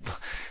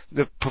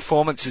the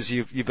performances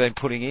you've been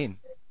putting in.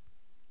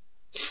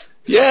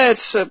 Yeah,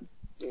 it's.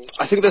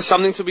 I think there's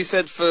something to be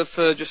said for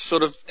just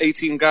sort of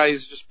 18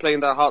 guys just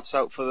playing their hearts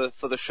out for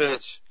the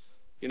shirts.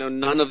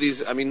 None of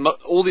these. I mean,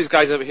 all these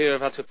guys over here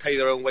have had to pay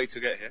their own way to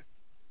get here.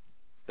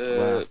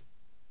 Wow.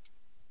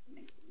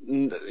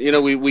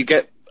 We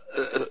get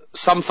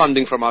some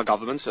funding from our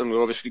government, and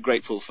we're obviously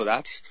grateful for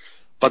that.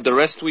 But the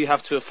rest we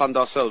have to fund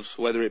ourselves,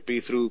 whether it be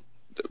through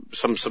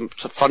some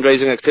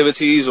fundraising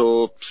activities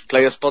or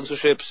player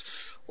sponsorships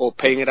or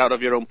paying it out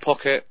of your own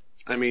pocket.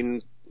 I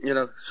mean,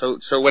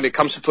 so when it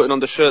comes to putting on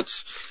the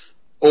shirts,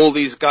 all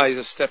these guys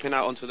are stepping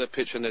out onto the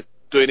pitch and they're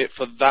doing it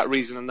for that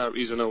reason and that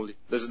reason only.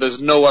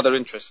 There's no other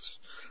interest.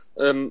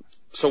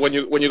 So when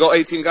you got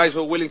 18 guys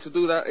who are willing to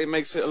do that, it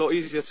makes it a lot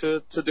easier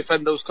to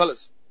defend those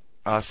colours.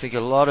 I think a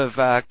lot of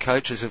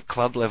coaches of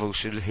club level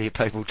should hear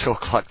people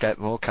talk like that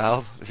more,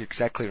 Carl. That's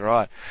exactly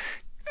right.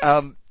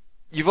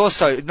 You've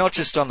also, not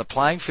just on the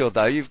playing field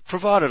though, you've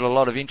provided a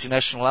lot of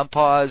international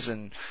umpires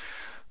and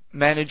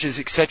managers,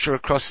 etc.,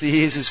 across the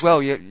years as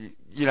well.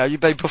 You've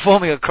been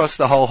performing across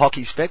the whole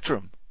hockey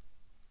spectrum.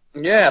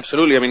 Yeah,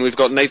 absolutely. I mean, we've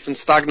got Nathan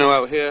Stagno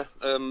out here,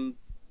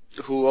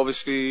 who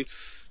obviously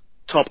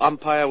top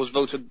umpire, was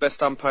voted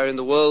best umpire in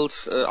the world,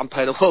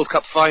 umpired the World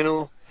Cup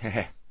final.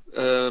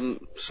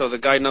 So the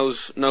guy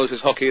knows his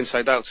hockey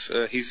inside out.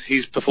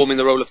 He's performing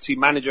the role of team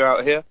manager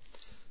out here,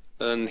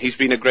 and he's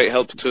been a great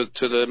help to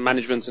the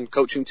management and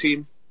coaching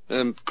team.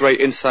 Great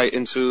insight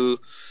into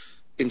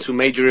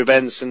major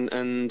events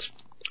and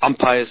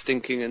umpires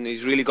thinking, and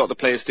he's really got the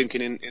players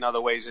thinking in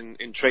other ways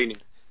in training.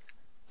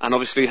 And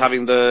obviously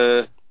having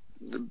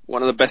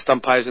one of the best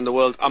umpires in the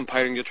world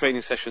umpiring your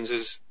training sessions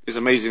is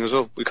amazing as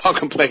well. We can't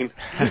complain.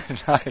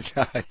 No.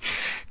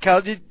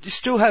 Carl, do you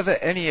still have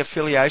any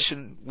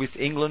affiliation with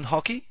England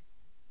hockey?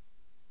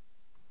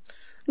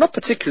 Not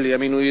particularly. I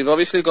mean, we've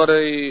obviously got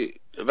a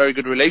very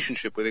good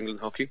relationship with England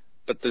hockey,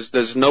 but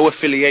there's no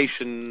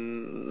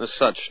affiliation as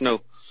such.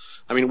 No.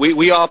 I mean,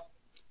 we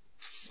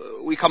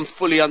come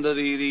fully under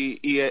the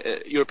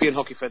European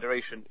Hockey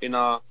Federation in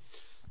our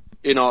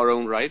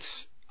own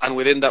right. And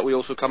within that, we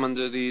also come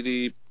under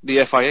the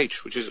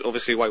FIH, which is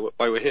obviously why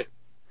we're here.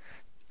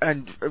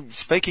 And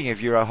speaking of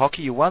Euro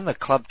hockey, you won the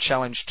Club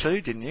Challenge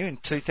 2, didn't you, in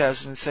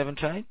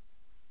 2017?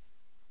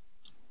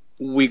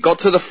 We got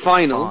to the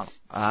final.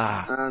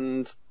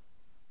 And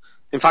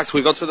in fact,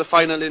 we got to the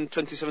final in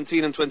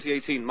 2017 and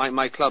 2018.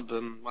 My club,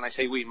 when I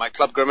say we, my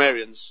club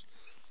Grammarians,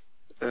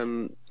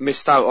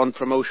 missed out on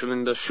promotion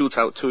in the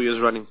shootout 2 years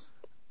running.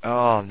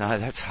 Oh no,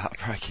 that's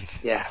heartbreaking.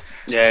 Yeah,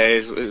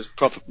 it was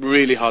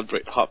really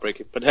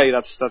heartbreaking. But hey,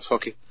 that's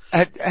hockey.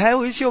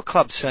 How is your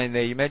club scene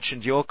there? You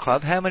mentioned your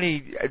club. How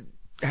many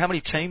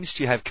teams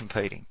do you have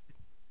competing?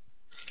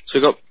 So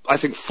we've got, I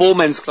think, 4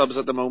 men's clubs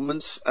at the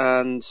moment,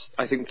 and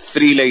I think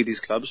 3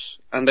 ladies clubs,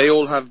 and they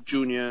all have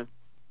junior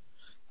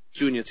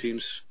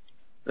teams.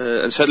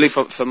 And certainly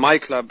for my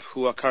club,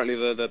 who are currently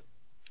the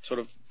sort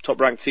of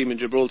top ranked team in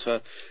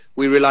Gibraltar,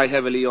 we rely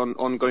heavily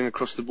on going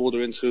across the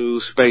border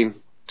into Spain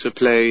to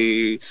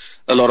play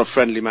a lot of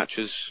friendly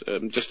matches,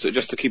 just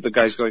to keep the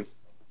guys going.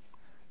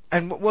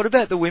 And what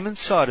about the women's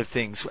side of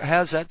things?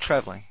 How's that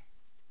travelling?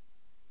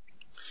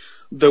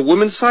 The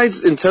women's side,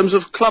 in terms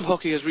of club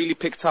hockey, has really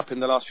picked up in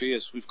the last few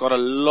years. We've got a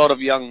lot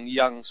of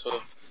young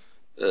sort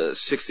of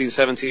 16,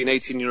 17,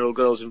 18-year-old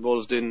girls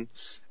involved in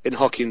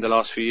hockey in the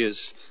last few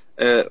years.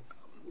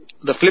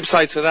 The flip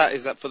side to that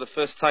is that for the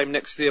first time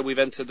next year, we've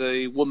entered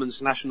a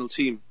women's national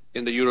team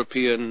in the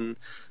European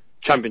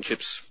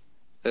Championships.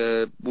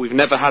 We've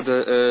never had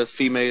a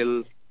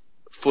female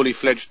fully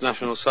fledged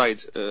national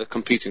side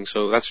competing,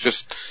 so that's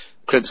just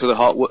credit to the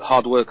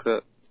hard work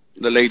that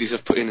the ladies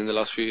have put in the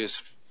last few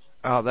years.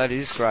 Oh, that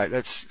is great.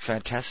 That's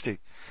fantastic.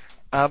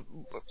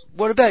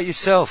 What about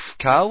yourself,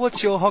 Carl?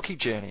 What's your hockey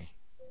journey?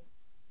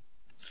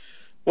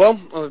 Well,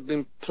 I've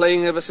been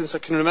playing ever since I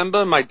can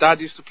remember. My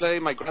dad used to play,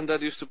 my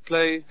granddad used to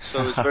play,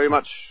 so it's very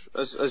much,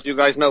 as you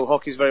guys know,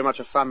 hockey is very much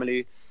a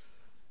family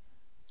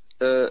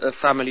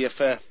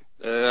affair.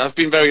 I've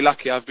been very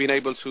lucky. I've been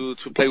able to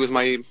play with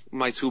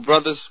my 2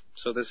 brothers.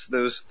 So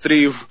there's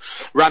 3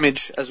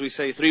 Ramagge, as we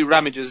say, 3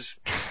 Ramages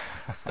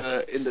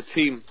in the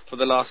team for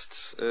the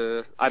last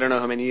I don't know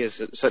how many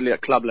years, certainly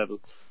at club level.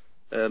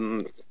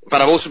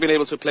 But I've also been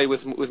able to play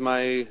with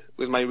my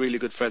really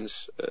good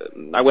friends.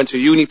 I went to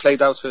uni,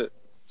 played out at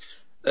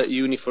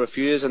uni for a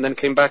few years, and then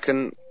came back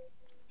and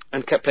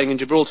kept playing in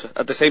Gibraltar.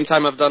 At the same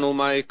time, I've done all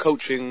my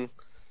coaching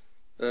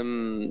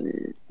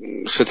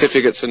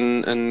certificates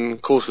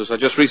and courses. I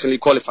just recently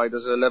qualified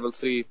as a level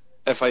 3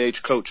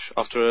 FIH coach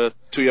after a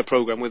 2-year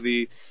program with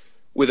the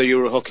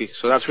Euro Hockey.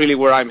 So that's really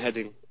where I'm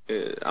heading.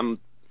 I'm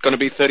going to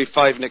be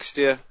 35 next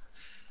year.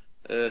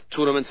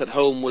 Tournaments at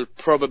home will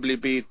probably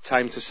be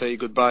time to say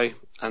goodbye,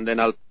 and then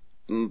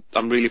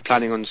I'm really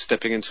planning on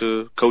stepping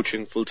into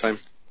coaching full time.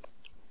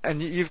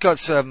 And you've got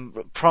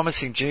some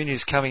promising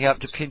juniors coming up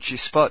to pinch your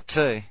spot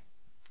too.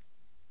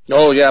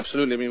 Oh yeah,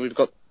 absolutely. I mean, we've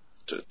got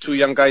 2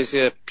 young guys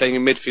here playing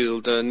in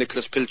midfield,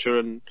 Nicholas Pilcher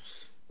and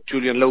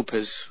Julian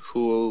Lopez,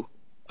 who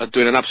are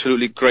doing an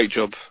absolutely great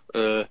job.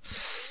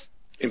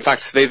 In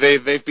fact,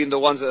 they've been the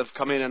ones that have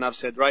come in and I've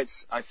said, right,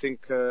 I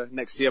think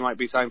next year might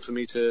be time for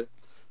me to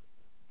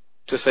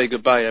say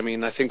goodbye. I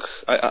mean, I think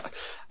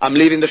I'm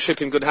leaving the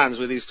ship in good hands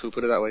with these 2,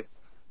 put it that way.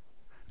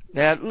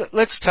 Now,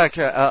 let's take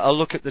a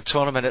look at the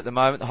tournament at the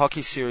moment, the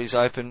Hockey Series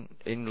Open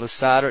in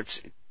Lasada.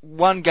 It's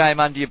 1 game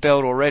under your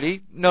belt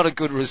already. Not a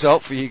good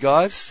result for you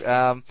guys.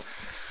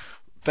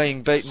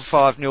 being beaten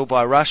 5-0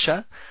 by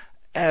Russia.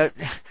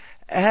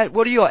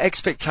 What are your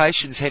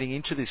expectations heading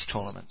into this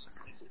tournament?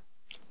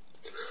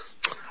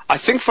 I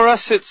think for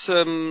us,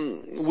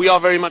 we are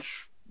very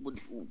much,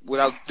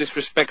 without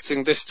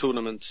disrespecting this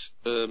tournament,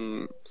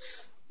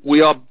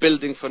 we are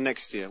building for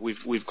next year.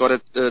 We've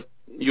got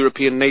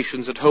European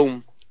nations at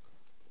home,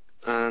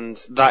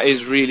 and that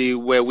is really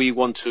where we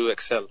want to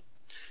excel.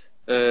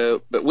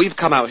 But we've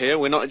come out here.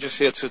 We're not just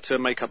here to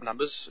make up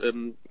numbers.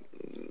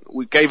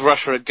 We gave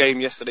Russia a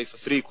game yesterday for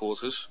 3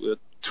 quarters. We were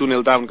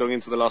 2-0 down going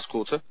into the last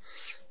quarter.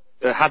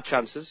 Had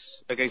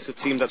chances against a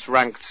team that's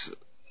ranked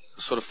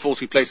sort of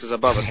 40 places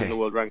above us in the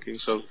world ranking.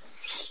 So,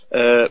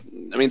 I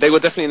mean, they were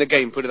definitely in the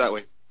game, put it that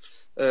way.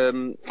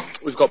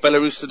 We've got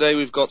Belarus today.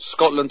 We've got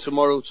Scotland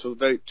tomorrow. So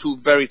two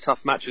very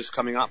tough matches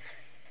coming up.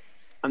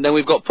 And then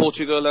we've got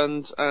Portugal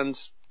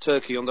and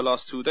Turkey on the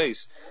last 2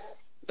 days.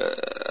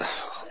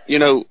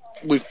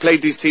 We've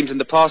played these teams in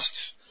the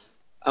past,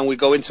 and we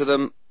go into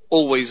them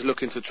always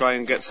looking to try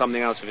and get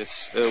something out of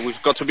it.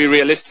 We've got to be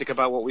realistic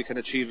about what we can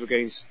achieve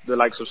against the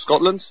likes of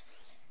Scotland.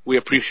 We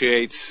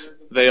appreciate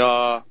they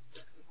are,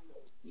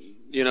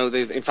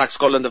 in fact,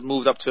 Scotland have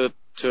moved up to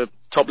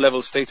top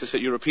level status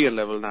at European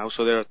level now,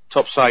 so they're a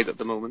top side at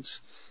the moment.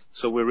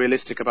 So we're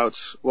realistic about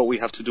what we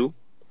have to do.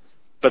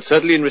 But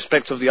certainly in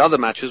respect of the other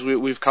matches,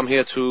 we've come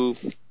here to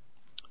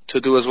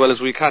do as well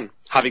as we can.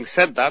 Having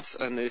said that,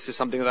 and this is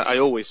something that I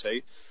always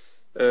say,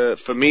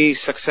 for me,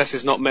 success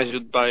is not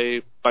measured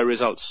by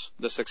results.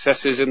 The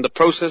success is in the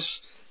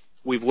process.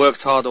 We've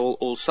worked hard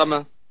all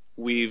summer.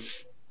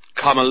 We've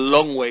come a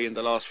long way in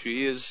the last few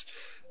years.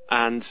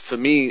 And for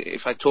me,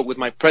 if I talk with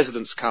my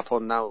president's cap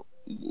on now,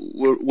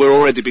 we're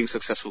already being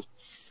successful.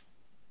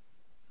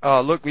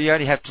 Oh, look, we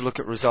only have to look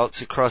at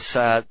results across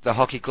the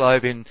hockey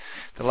globe in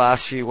the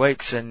last few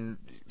weeks, and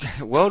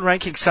world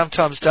rankings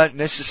sometimes don't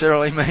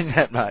necessarily mean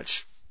that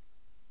much.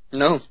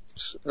 No.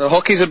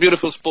 Hockey's a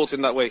beautiful sport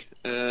in that way.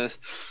 And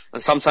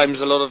sometimes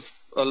a lot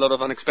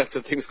of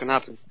unexpected things can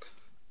happen.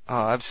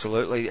 Oh,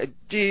 absolutely.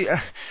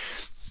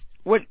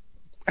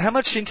 How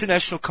much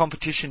international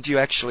competition do you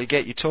actually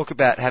get? You talk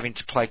about having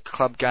to play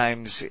club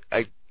games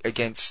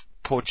against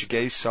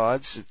Portuguese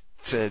sides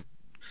to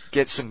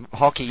get some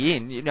hockey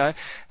in.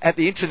 At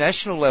the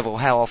international level,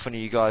 how often are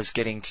you guys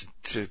getting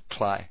to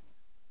play?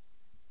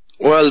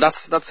 Well,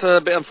 that's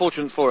a bit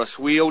unfortunate for us.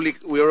 We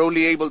are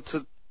only able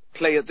to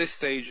play at this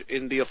stage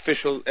in the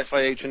official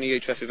FIH and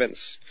EHF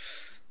events.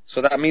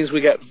 So that means we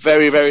get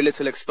very, very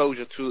little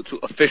exposure to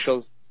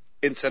official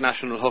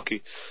international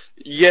hockey.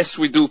 Yes,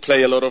 we do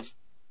play a lot of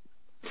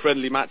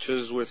friendly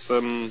matches with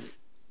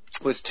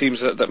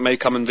teams that may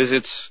come and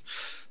visit,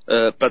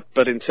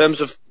 but in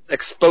terms of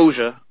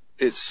exposure,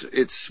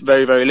 it's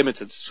very, very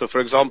limited. So, for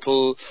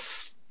example,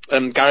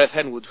 Gareth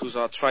Henwood, who's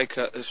our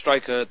striker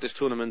at this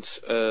tournament,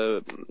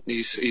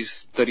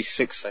 he's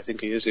 36, I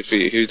think he is, if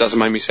he doesn't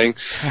mind me saying.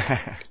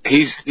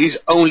 He's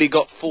only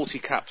got 40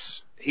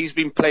 caps. He's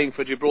been playing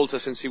for Gibraltar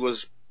since he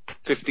was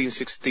 15,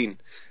 16.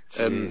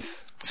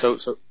 So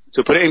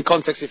to put it in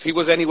context, if he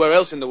was anywhere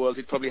else in the world,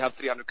 he'd probably have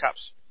 300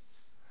 caps.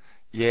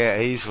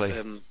 Yeah, easily.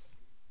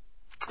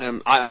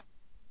 I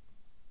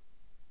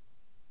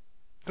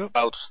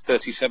about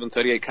 37,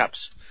 38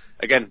 caps.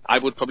 Again, I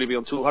would probably be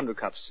on 200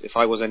 caps if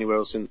I was anywhere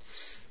else in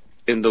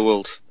the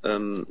world.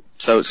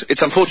 So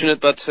it's unfortunate,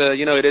 but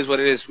it is what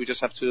it is. We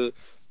just have to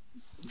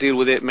deal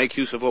with it, make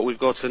use of what we've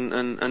got,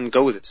 and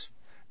go with it.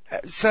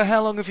 So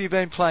how long have you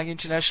been playing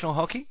international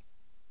hockey?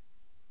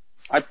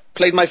 I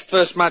played my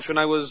first match when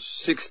I was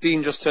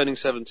 16, just turning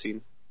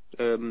 17.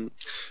 In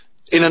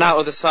and out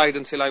of the side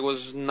until I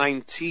was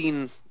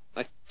 19,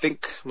 I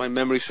think my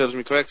memory serves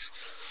me correct.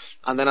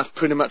 And then I've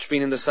pretty much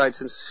been in the side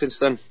since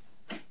then.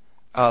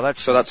 Oh,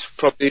 that's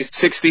probably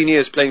 16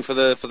 years playing for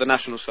the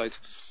national side.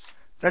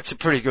 That's a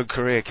pretty good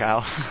career,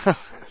 Carl.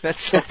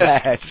 That's not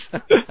bad.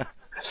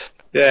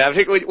 Yeah, I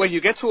think when you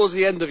get towards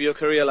the end of your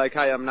career, like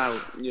I am now,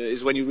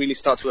 is when you really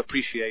start to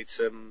appreciate,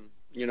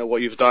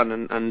 what you've done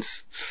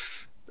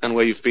and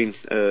where you've been.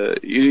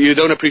 You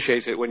don't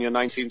appreciate it when you're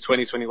 19,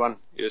 20, 21.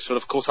 You're sort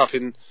of caught up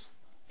in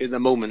the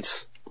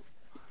moment.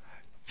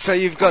 So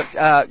you've got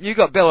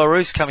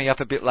Belarus coming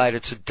up a bit later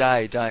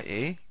today, don't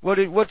you? What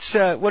are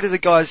the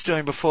guys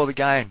doing before the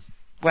game?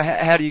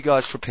 How do you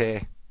guys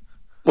prepare?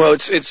 Well,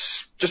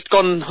 it's just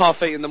gone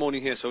 8:30 in the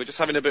morning here, so we're just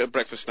having a bit of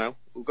breakfast now.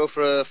 We'll go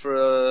for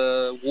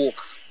a walk,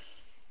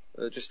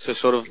 just to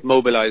sort of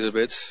mobilize a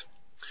bit.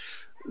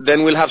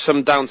 Then we'll have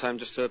some downtime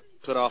just to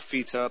put our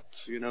feet up,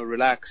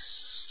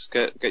 relax,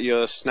 get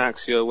your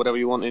snacks, your whatever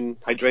you want in,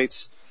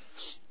 hydrate.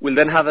 We'll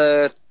then have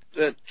a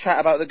chat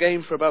about the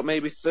game for about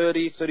maybe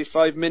 30,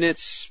 35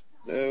 minutes,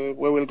 where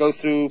we'll go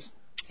through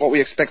what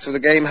we expect of the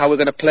game, how we're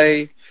going to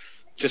play,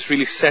 just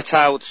really set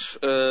out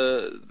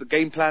the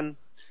game plan.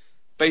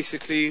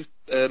 Basically,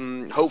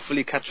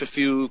 hopefully catch a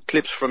few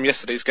clips from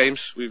yesterday's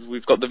games.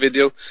 We've got the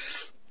video.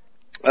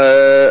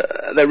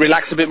 Then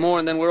relax a bit more,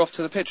 and then we're off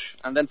to the pitch.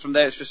 And then from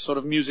there, it's just sort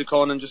of music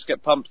on and just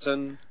get pumped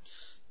and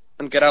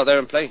get out there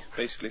and play,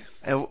 basically.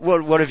 And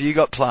what have you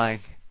got playing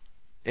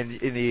in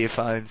the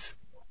earphones?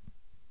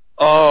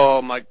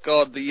 Oh my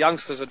God, the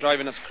youngsters are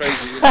driving us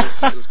crazy.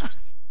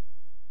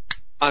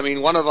 I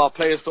mean, one of our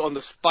players put on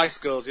the Spice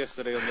Girls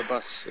yesterday on the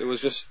bus. It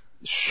was just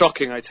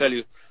shocking, I tell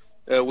you.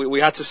 We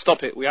had to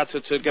stop it. We had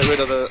to get rid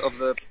of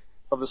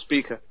the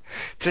speaker.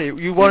 Tell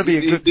you want to be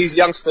a good... These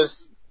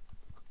youngsters,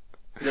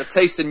 their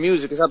taste in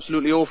music is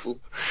absolutely awful.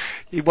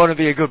 You want to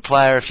be a good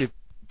player if you're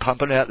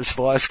pumping out the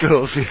Spice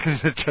Girls.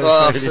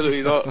 Oh,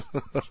 absolutely not.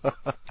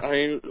 I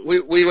mean,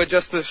 we were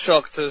just as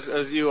shocked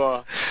as you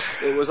are.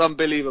 It was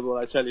unbelievable,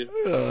 I tell you.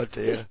 Oh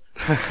dear.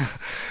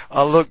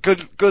 Oh look,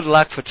 good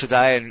luck for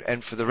today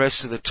and for the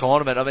rest of the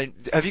tournament. I mean,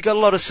 have you got a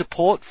lot of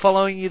support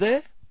following you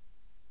there?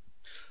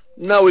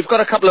 No, we've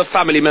got a couple of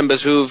family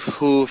members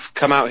who've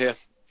come out here.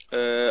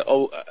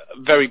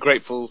 Very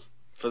grateful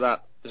for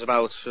that. There's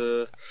about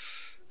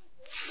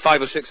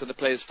 5 or 6 of the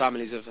players'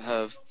 families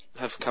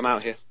have come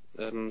out here.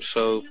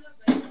 So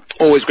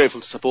always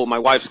grateful to support. My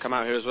wife's come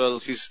out here as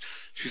well. She's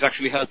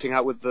actually helping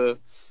out with the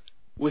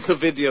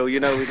video. You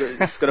know,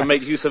 it's going to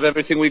make use of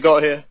everything we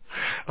got here.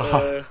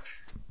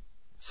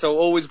 So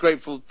always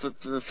grateful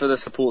for the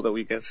support that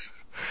we get.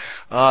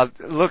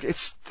 Look,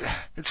 it's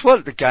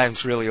what the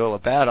game's really all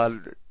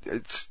about.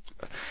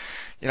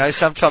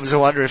 Sometimes I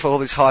wonder if all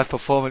this high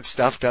performance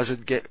stuff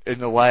doesn't get in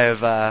the way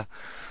of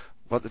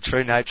what the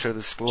true nature of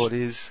the sport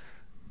is.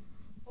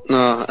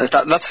 No,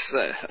 that's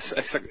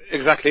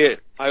exactly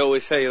it. I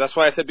always say, that's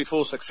why I said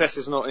before, success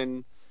is not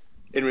in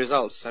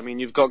results. I mean,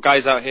 you've got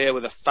guys out here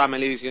with their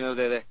families,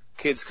 their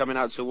kids coming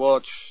out to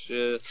watch.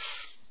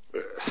 That's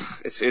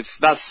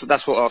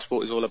what our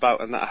sport is all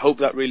about, and I hope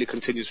that really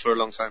continues for a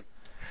long time.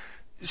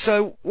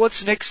 So,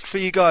 what's next for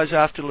you guys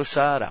after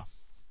Lasada?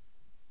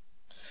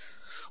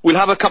 We'll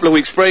have a couple of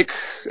weeks break,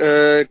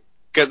 get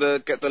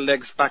the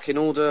legs back in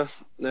order,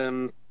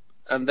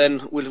 and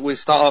then we'll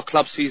start our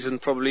club season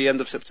probably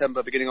end of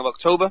September, beginning of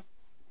October.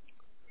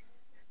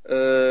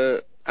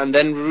 And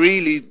then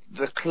really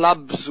the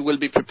clubs will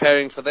be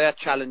preparing for their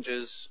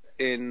challenges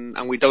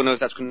and we don't know if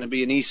that's going to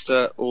be in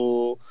Easter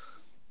or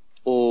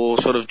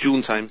sort of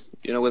June time.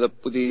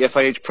 With the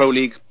FIH Pro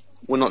League,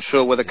 we're not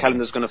sure where the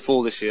calendar's going to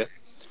fall this year.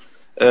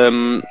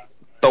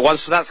 But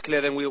once that's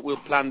clear, then we'll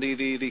plan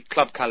the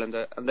club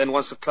calendar, and then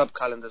once the club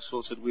calendar is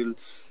sorted,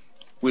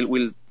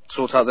 we'll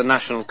sort out the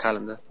national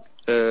calendar.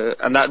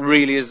 And that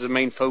really is the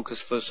main focus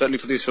certainly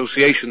for the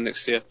association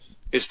next year,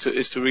 is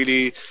to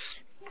really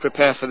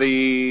prepare for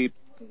the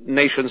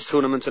Nations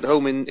tournament at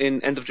home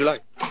in end of July.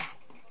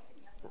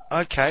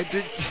 Okay.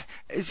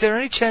 Is there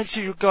any chance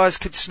you guys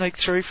could sneak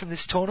through from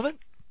this tournament?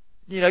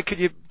 Could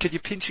you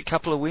pinch a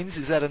couple of wins?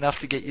 Is that enough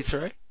to get you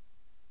through?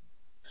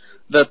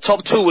 The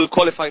top 2 will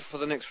qualify for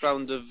the next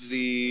round of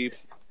the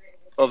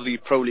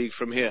Pro League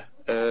from here.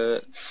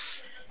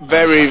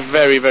 Very,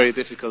 very, very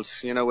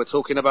difficult. We're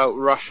talking about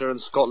Russia and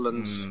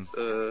Scotland.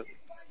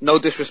 No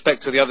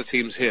disrespect to the other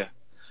teams here.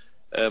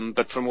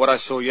 But from what I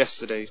saw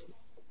yesterday,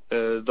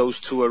 those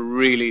 2 are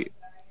really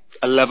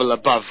a level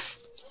above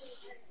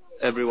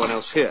everyone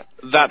else here.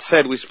 That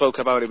said, we spoke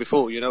about it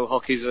before.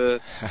 Hockey's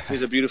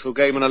is a beautiful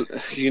game, and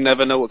you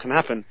never know what can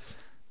happen.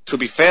 To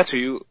be fair to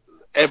you,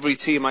 every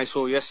team I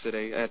saw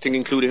yesterday, I think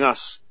including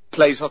us,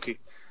 plays hockey.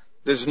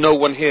 There's no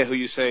one here who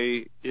you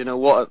say,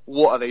 what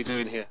are they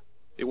doing here?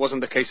 It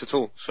wasn't the case at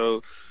all.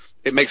 So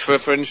it makes for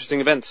an interesting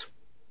event.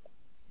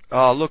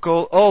 Oh, look,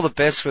 all the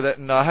best with it,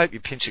 and I hope you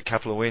pinch a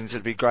couple of wins.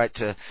 It'd be great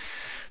to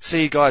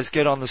see you guys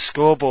get on the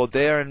scoreboard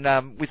there,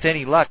 and with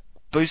any luck,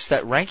 boost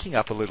that ranking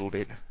up a little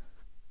bit.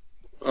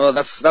 Oh,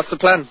 that's the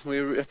plan.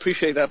 We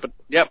appreciate that, but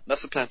yep,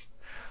 that's the plan.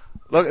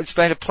 Look, it's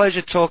been a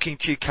pleasure talking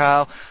to you,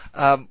 Carl.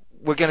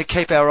 We're going to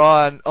keep our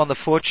eye on the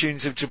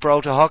fortunes of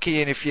Gibraltar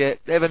hockey, and if you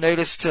ever need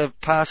us to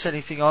pass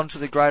anything on to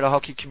the greater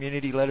hockey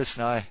community, let us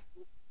know.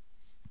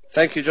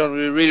 Thank you, John.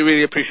 We really,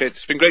 really appreciate it.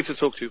 It's been great to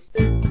talk to you.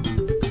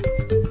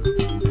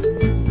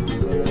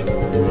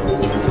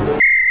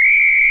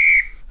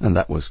 And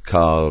that was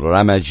Carl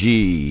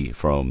Ramagge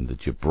from the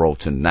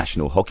Gibraltar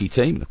national hockey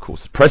team, and of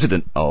course the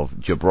president of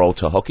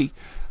Gibraltar Hockey,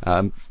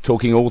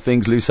 talking all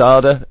things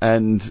Lusada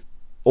and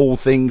all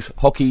things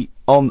hockey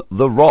on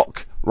the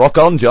rock. Rock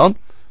on, John.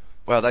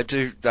 Well, they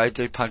do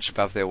punch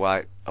above their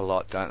weight a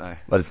lot, don't they?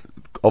 Well, it's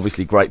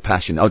obviously great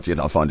passion. I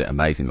find it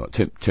amazing. Like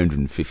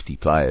 250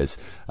 players.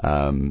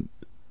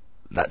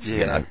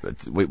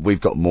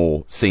 We've got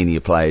more senior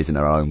players in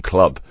our own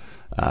club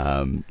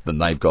than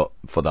they've got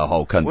for the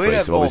whole country. We'd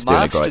have so more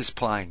masters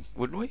playing,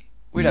 wouldn't we?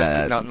 We'd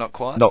have not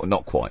quite.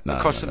 Not quite. No.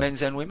 Across the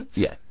men's and women's.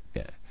 Yeah.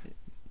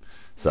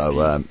 So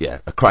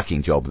a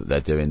cracking job that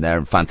they're doing there,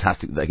 and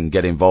fantastic that they can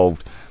get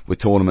involved with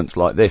tournaments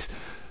like this.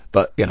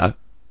 But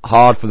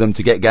hard for them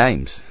to get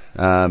games,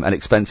 and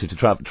expensive to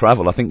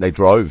travel. I think they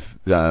drove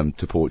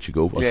to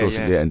Portugal.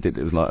 And it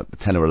was like a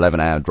 10 or 11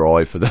 hour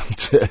drive for them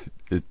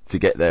to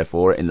get there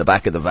for it in the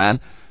back of the van.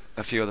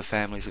 A few of the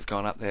families have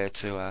gone up there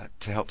to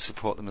help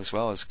support them as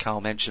well, as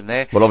Carl mentioned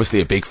there. Well,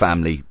 obviously a big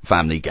family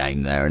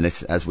game there, and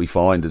this, as we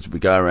find as we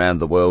go around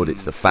the world,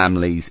 it's the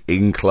families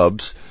in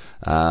clubs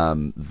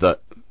that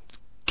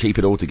keep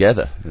it all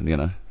together,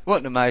 What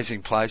an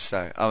amazing place,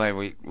 though. I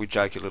mean, we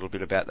joke a little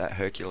bit about that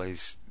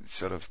Hercules,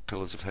 sort of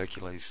Pillars of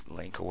Hercules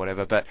link or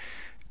whatever, but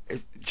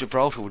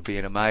Gibraltar would be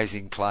an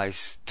amazing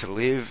place to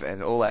live,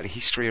 and all that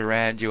history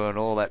around you and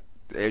all that.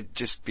 It'd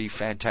just be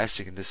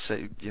fantastic, and to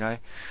see,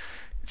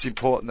 it's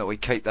important that we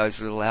keep those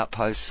little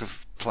outposts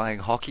of playing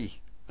hockey.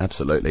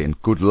 Absolutely,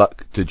 and good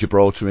luck to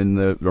Gibraltar in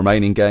the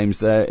remaining games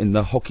there in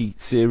the Hockey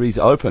Series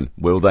Open.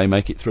 Will they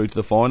make it through to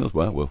the finals?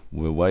 Well,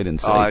 we'll wait and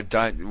see.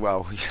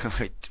 Well,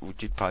 we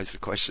did pose the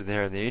question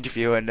there in the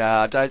interview, and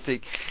I don't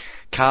think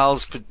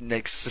Carl's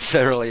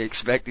necessarily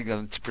expecting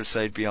them to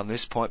proceed beyond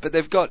this point, but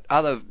they've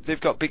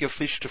got bigger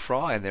fish to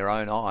fry in their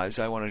own eyes.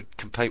 They want to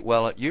compete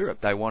well at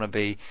Europe. They want to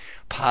be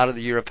part of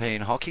the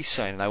European hockey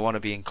scene, and they want to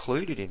be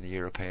included in the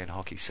European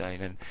hockey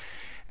scene, and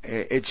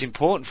it's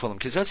important for them,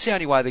 because that's the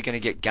only way they're going to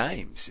get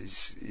games,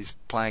 is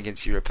playing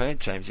against European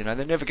teams. They're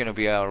never going to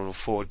be able to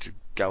afford to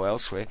go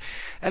elsewhere.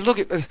 And look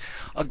at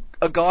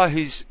a guy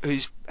who's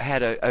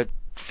had a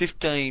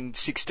 15,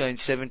 16,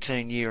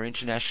 17 year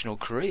international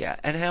career,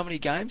 and how many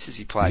games has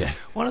he played? Yeah.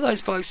 One of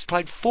those blokes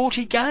played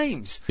 40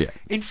 games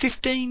in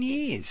 15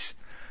 years.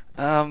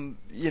 So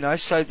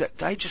that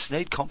they just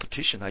need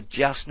competition. They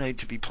just need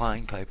to be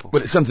playing people.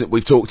 Well, it's something that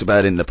we've talked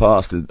about in the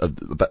past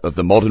of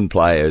the modern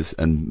players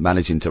and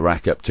managing to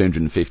rack up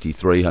 250,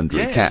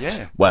 300 caps.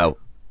 Yeah. Well,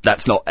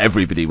 that's not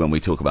everybody when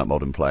we talk about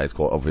modern players,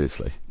 quite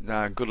obviously.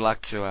 No, good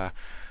luck to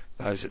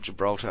those at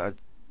Gibraltar.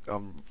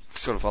 I'm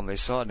sort of on their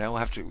side now.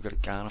 We've got a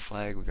Ghana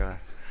flag. We've got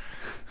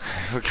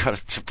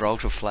a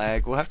Gibraltar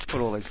flag. We'll have to put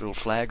all these little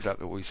flags up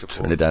that we support.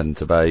 Trinidad and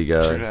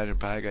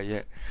Tobago.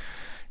 Yeah.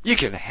 You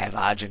can have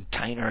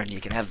Argentina and you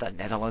can have the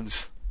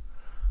Netherlands.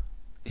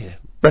 Yeah.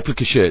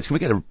 Replica shirts. Can we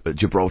get a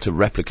Gibraltar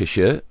replica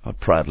shirt? I'd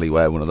proudly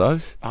wear one of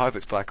those. I hope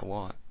it's black and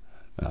white.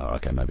 Oh,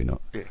 okay, maybe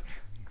not.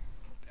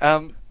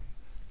 Yeah.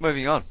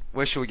 Moving on.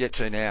 Where shall we get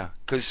to now?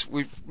 Because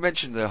we've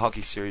mentioned the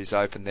Hockey Series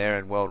Open there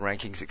and world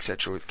rankings,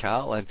 etc. with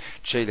Carl, and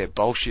gee, they're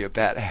bolshy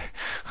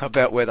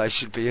about where they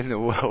should be in the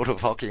world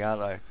of hockey,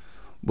 aren't they?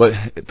 Well,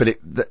 but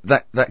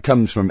that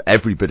comes from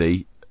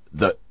everybody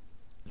that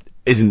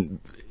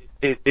isn't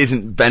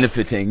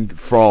benefiting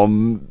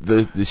from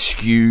the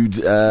skewed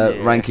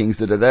rankings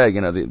that are there.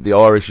 The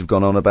Irish have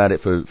gone on about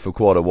it for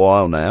quite a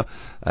while now,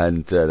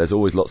 and there's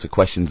always lots of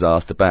questions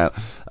asked about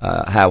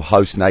how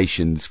host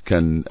nations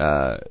can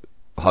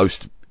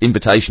host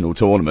invitational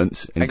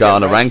tournaments and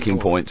garner ranking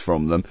points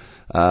from them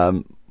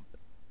on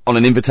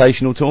an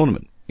invitational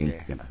tournament.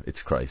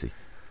 It's crazy.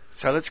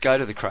 So let's go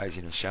to the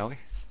craziness, shall we?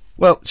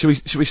 Well,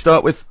 should we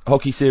start with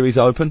Hockey Series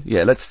Open?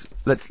 Yeah, let's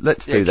do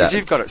that. Because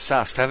you've got it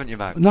sussed, haven't you,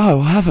 mate?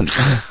 No, I haven't.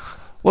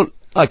 Well,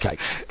 okay.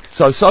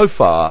 So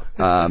far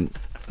on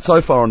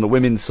the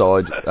women's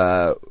side,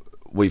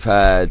 we've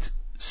had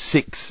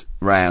 6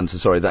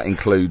 rounds. Sorry, that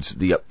includes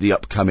the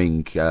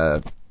upcoming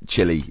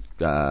Chile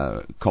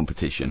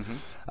competition.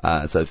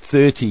 Mm-hmm. So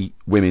 30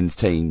 women's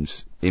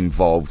teams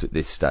involved at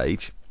this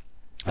stage.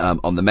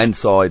 On the men's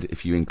side,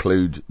 if you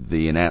include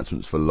the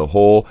announcements for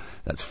Lahore,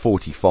 that's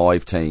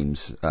 45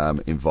 teams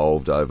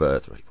involved over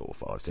 3, 4,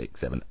 5, 6,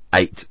 7,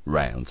 8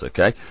 rounds.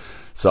 Okay,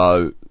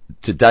 so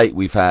to date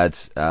we've had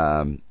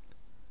Pan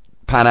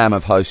Am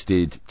have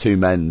hosted 2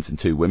 men's and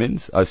 2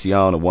 women's,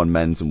 Oceania 1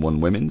 men's and 1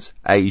 women's,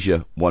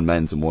 Asia 1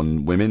 men's and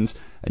 1 women's,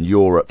 and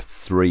Europe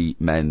 3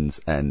 men's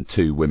and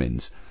 2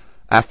 women's.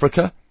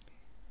 Africa,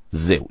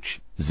 zilch,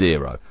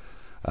 0.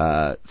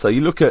 So you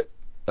look at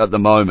the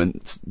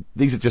moment,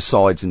 these are just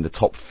sides in the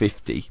top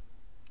 50.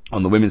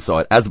 On the women's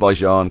side,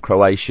 Azerbaijan,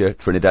 Croatia,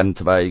 Trinidad and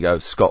Tobago,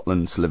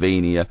 Scotland,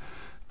 Slovenia,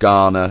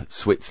 Ghana,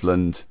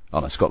 Switzerland.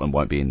 Oh no, Scotland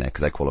won't be in there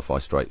because they qualify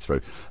straight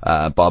through.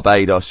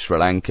 Barbados, Sri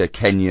Lanka,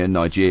 Kenya,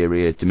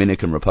 Nigeria,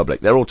 Dominican Republic.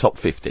 They're all top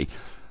 50.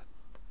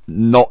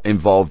 Not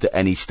involved at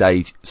any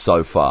stage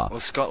so far.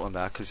 Well, Scotland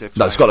are, because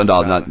they're Scotland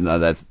are. No,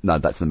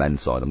 that's the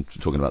men's side. I'm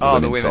talking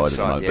about the women's side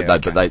at the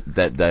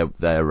moment.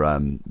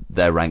 But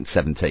they're ranked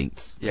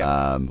 17th.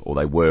 Yeah. Or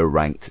they were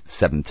ranked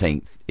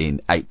 17th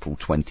in April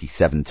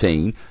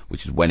 2017,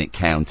 which is when it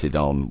counted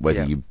on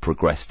whether you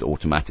progressed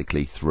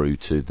automatically through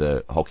to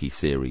the Hockey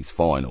Series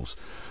finals.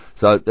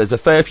 So there's a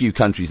fair few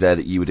countries there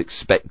that you would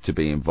expect to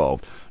be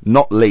involved.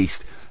 Not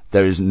least,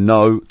 there is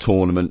no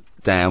tournament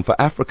down for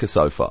Africa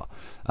so far.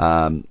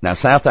 Now,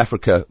 South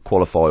Africa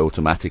qualify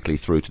automatically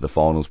through to the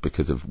finals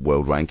because of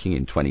world ranking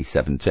in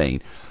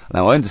 2017.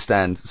 Now, I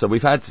understand, so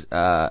we've had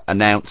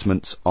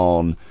announcements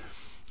on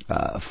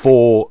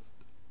 4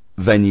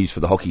 venues for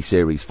the Hockey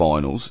Series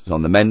finals. So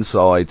on the men's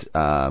side,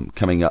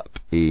 coming up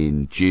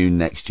in June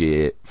next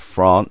year,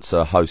 France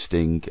are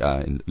hosting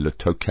in Le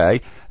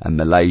Touquet, and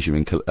Malaysia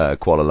in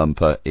Kuala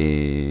Lumpur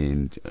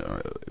in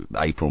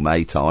April,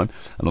 May time.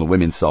 And on the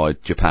women's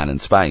side, Japan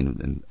and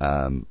Spain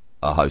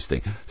are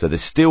hosting. So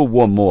there's still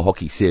one more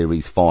Hockey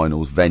Series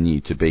finals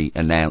venue to be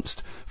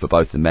announced for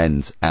both the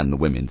men's and the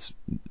women's.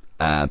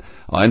 I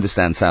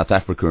understand South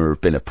Africa have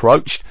been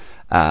approached,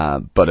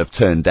 but have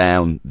turned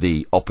down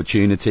the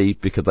opportunity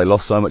because they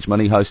lost so much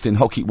money hosting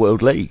Hockey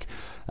World League.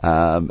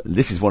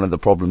 This is one of the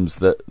problems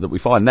that we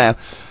find now.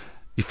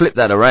 you flip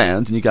that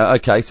around and you go,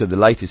 okay, so the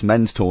latest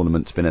men's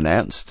tournament's been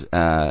announced.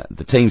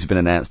 The teams have been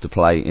announced to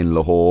play in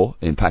Lahore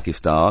in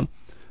Pakistan.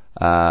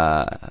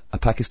 Are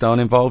Pakistan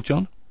involved,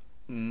 John?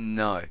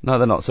 No. No,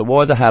 they're not. So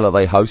why the hell are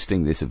they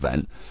hosting this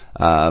event?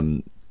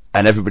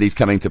 And everybody's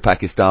coming to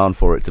Pakistan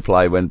for it to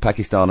play when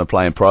Pakistan are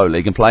playing Pro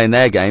League and playing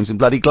their games in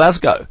bloody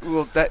Glasgow.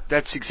 Well,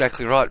 that's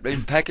exactly right.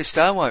 Even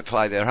Pakistan won't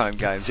play their home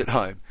games at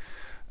home.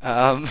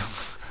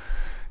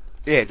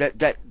 Yeah,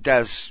 that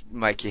does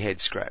make your head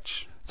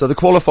scratch. So the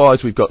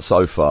qualifiers we've got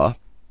so far,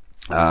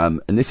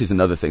 and this is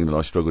another thing that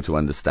I struggle to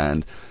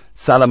understand.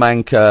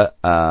 Salamanca,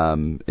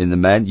 in the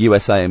men,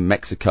 USA and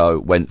Mexico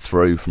went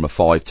through from a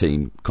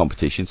 5-team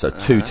competition, so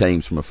 2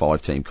 teams from a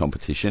 5-team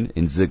competition.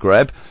 In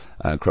Zagreb,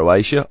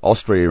 Croatia,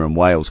 Austria and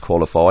Wales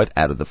qualified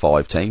out of the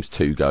 5 teams,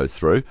 2 go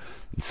through.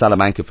 In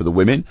Salamanca for the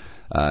women,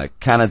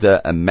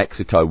 Canada and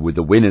Mexico were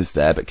the winners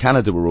there, but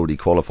Canada were already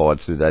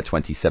qualified through their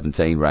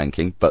 2017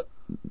 ranking, but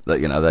they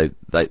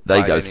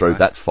go through,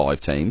 that's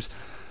 5 teams.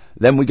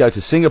 Then we go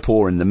to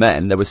Singapore in the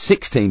men. There were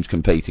 6 teams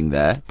competing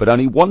there, but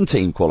only 1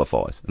 team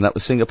qualifies, and that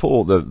was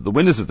Singapore, the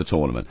winners of the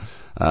tournament.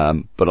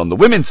 But on the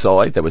women's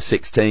side, there were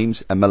 6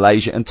 teams, and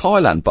Malaysia and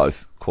Thailand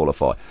both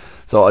qualify.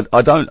 So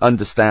I don't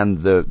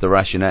understand the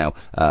rationale.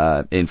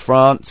 In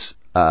France,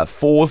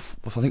 4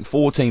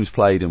 teams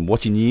played in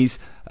Wattignies,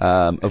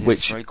 of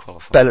which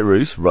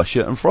Belarus,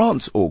 Russia and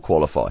France all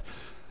qualify.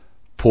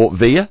 Port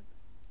Vila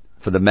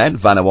for the men,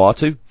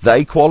 Vanuatu,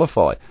 they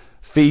qualify.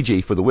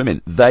 Fiji for the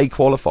women, they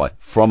qualify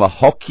from a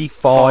hockey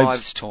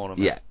fives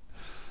tournament.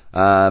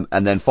 Yeah.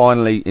 And then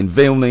finally in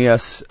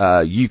Vilnius,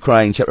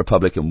 Ukraine, Czech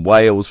Republic and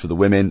Wales for the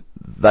women,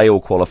 they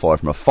all qualify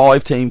from a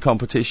 5-team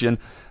competition,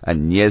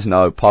 and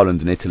Gniezno,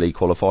 Poland and Italy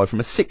qualify from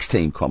a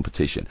 6-team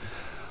competition.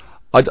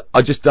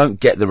 I just don't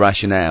get the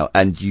rationale,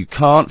 and you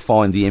can't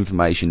find the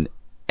information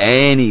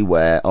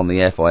anywhere on the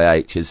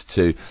FIH as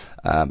to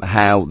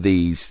how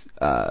these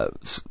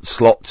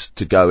slots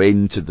to go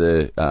into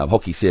the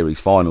hockey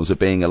series finals are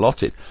being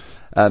allotted.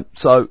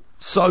 So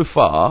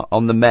far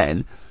on the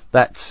men,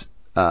 that's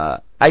 8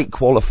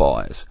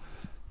 qualifiers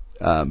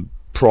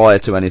prior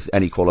to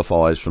any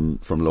qualifiers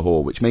from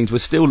Lahore, which means we're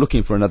still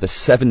looking for another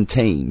 7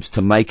 teams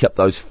to make up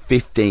those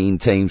 15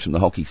 teams from the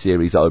Hockey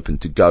Series Open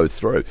to go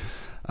through.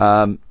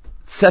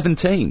 7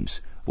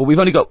 teams. Well, we've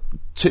only got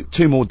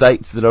two more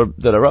dates that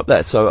are up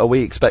there. So are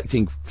we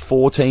expecting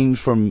 4 teams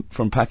from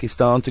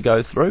Pakistan to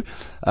go through?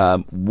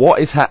 What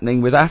is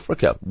happening with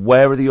Africa?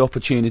 Where are the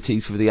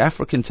opportunities for the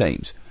African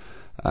teams?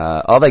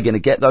 Are they going to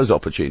get those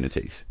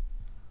opportunities?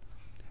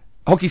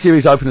 Hockey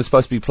Series Open is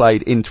supposed to be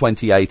played in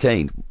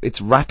 2018.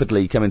 It's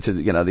rapidly coming to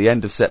the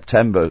end of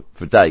September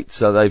for dates.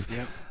 So they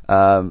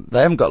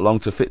haven't got long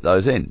to fit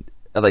those in.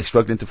 Are they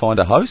struggling to find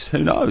a host?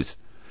 Who knows?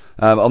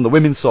 On the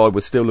women's side,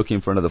 we're still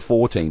looking for another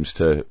 4 teams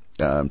to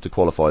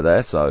qualify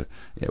there. So,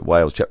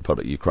 Wales, Czech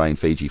Republic, Ukraine,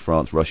 Fiji,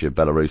 France, Russia,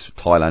 Belarus,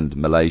 Thailand,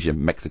 Malaysia,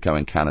 Mexico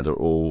and Canada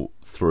all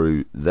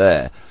through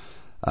there.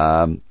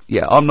 I'm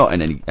not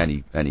in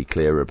any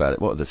clearer about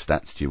it. What other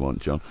stats do you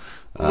want, John?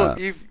 Look,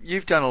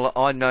 you've done a lot.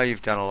 I know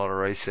you've done a lot of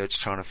research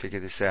trying to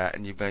figure this out,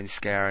 and you've been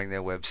scouring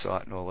their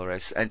website and all the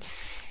rest. And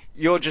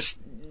you're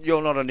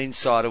not an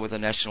insider with the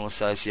National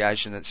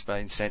Association that's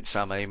been sent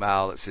some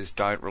email that says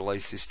don't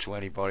release this to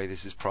anybody.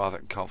 This is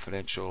private and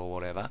confidential or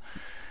whatever.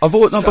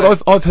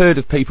 But I've heard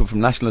of people from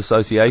national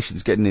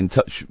associations getting in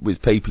touch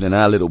with people in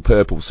our little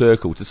purple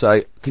circle to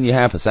say, can you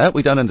help us out?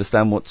 We don't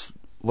understand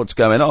what's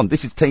going on.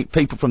 This is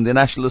people from the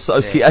national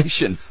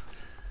associations.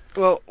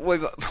 Yeah. Well,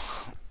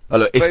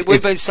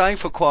 we've been saying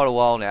for quite a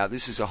while now,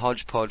 this is a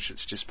hodgepodge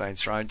that's just been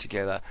thrown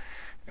together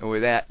and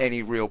without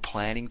any real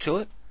planning to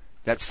it.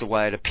 That's the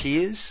way it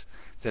appears,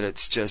 that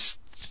it's just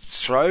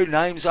throw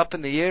names up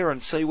in the air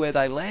and see where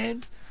they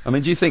land. I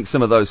mean, do you think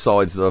some of those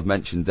sides that I've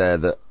mentioned there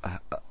that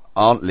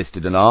aren't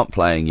listed and aren't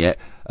playing yet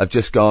have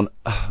just gone,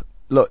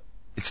 look,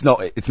 it's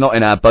not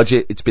in our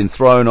budget, it's been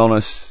thrown on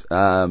us,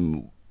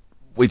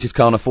 we just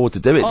can't afford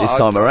to do it this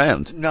time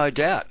around? No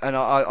doubt. And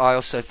I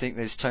also think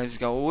there's teams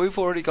going, well, we've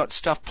already got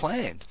stuff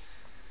planned.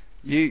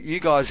 You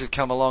guys have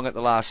come along at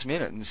the last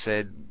minute and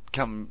said,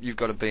 come, you've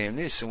got to be in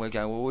this. And we're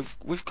going, well,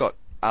 we've got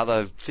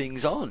other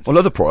things on. Well,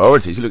 other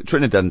priorities. Look,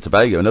 Trinidad and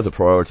Tobago, another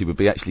priority would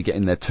be actually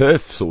getting their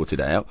turf sorted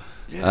out.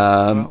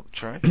 Yeah,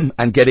 true.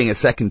 And getting a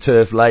second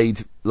turf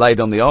laid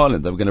on the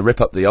island. They were going to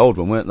rip up the old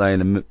one, weren't they,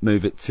 and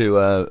move it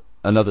to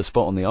another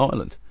spot on the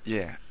island.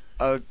 Yeah.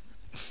 I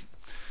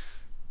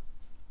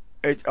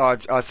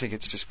think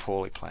it's just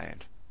poorly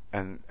planned.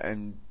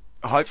 And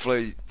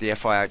hopefully the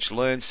FIH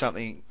learns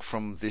something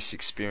from this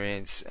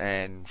experience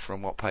and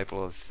from what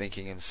people are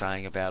thinking and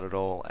saying about it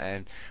all,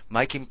 and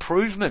make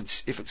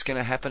improvements if it's going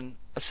to happen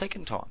a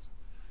second time.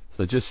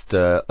 So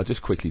I'll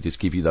just quickly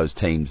give you those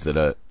teams that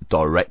are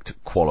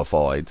direct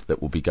qualified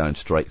that will be going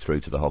straight through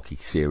to the Hockey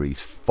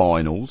Series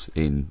finals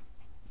in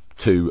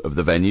 2 of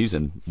the venues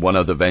and 1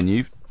 other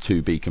venue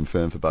to be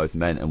confirmed for both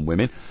men and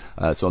women.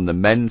 So on the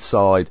men's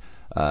side,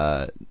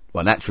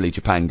 naturally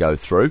Japan go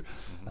through.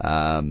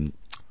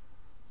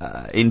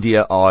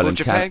 India, Ireland,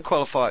 Japan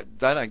qualified.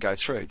 They don't go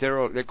through.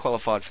 They're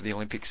qualified for the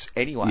Olympics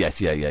anyway.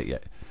 Yes, yeah.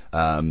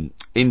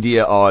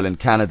 India, Ireland,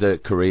 Canada,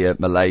 Korea,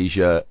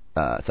 Malaysia,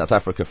 South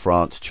Africa,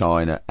 France,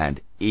 China, and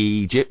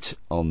Egypt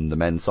on the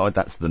men's side.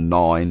 That's the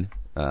 9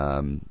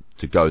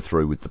 to go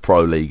through with the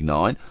Pro League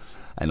 9.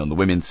 And on the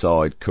women's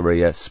side,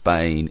 Korea,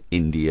 Spain,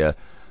 India,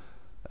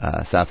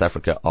 South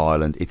Africa,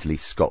 Ireland, Italy,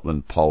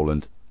 Scotland,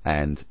 Poland,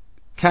 and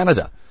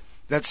Canada.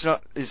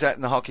 Is that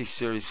in the Hockey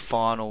Series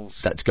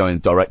finals? That's going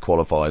direct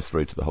qualifiers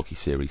through to the Hockey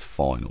Series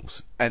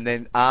finals. And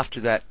then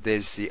after that,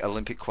 there's the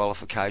Olympic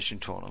qualification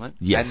tournament.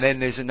 Yes. And then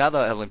there's another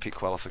Olympic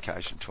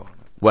qualification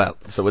tournament. Well,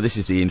 this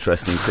is the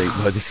interesting thing.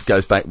 Well, this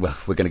goes back, we're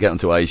going to get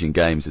onto Asian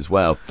Games as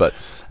well, but,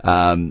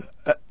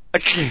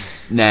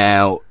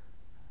 now,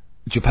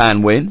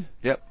 Japan win.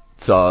 Yep.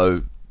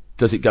 So,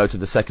 does it go to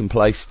the second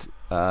placed,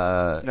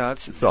 No,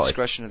 it's at the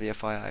discretion of the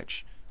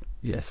FIH.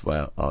 Yes,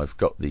 well, I've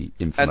got the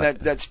information. And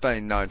that's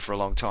been known for a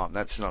long time.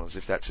 That's not as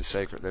if that's a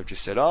secret. They've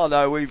just said, oh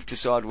no, we've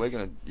decided we're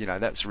going to,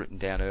 that's written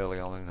down early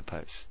on in the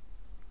piece.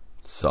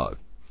 So,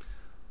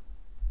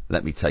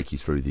 let me take you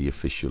through the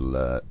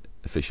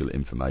official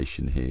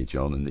information here,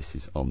 John, and this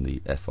is on the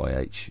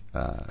FIH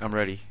I'm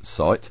ready.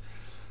 Site.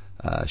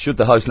 Should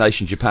the host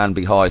nation Japan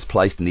be highest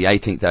placed in the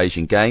 18th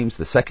Asian Games,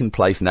 the second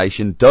place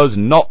nation does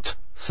not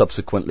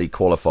subsequently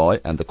qualify,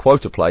 and the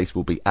quota place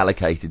will be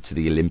allocated to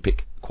the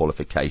Olympic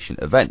qualification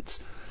events.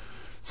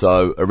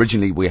 So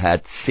originally we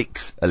had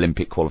 6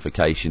 Olympic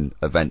qualification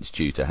events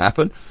due to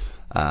happen.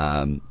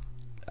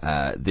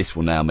 This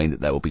will now mean that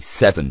there will be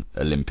 7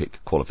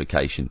 Olympic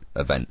qualification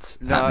events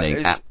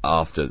happening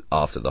after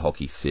the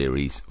Hockey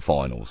Series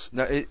finals.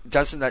 No,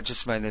 doesn't that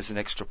just mean there's an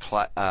extra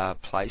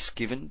place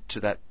given to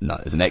that? No,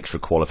 there's an extra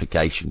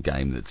qualification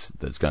game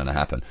that's going to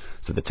happen.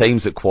 So the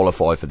teams that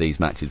qualify for these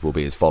matches will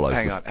be as follows.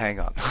 Hang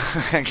on.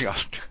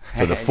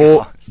 So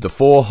the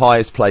 4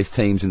 highest placed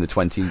teams in the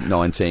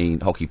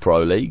 2019 Hockey Pro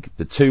League,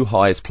 the 2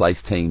 highest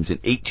placed teams in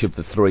each of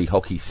the 3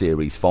 Hockey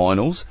Series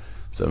finals.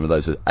 So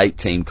those are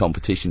 8-team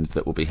competitions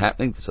that will be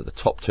happening. So the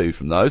top 2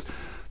 from those.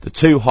 The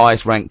 2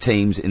 highest ranked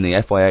teams in the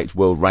FIH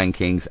World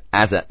Rankings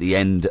as at the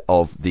end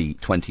of the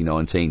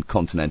 2019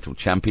 Continental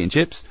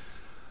Championships.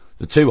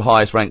 The 2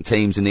 highest ranked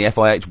teams in the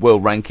FIH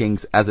World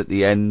Rankings as at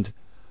the end...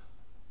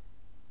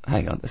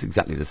 Hang on, that's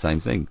exactly the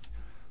same thing.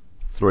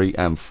 3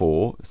 and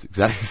 4. It's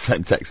exactly the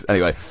same text.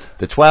 Anyway,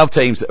 the 12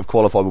 teams that have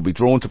qualified will be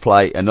drawn to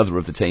play another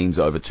of the teams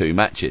over 2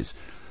 matches.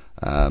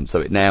 So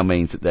it now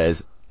means that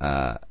there's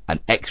an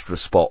extra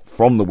spot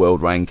from the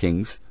world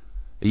rankings.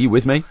 Are you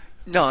with me?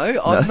 No,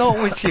 I'm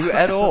not with you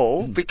at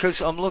all,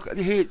 because I'm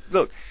looking here.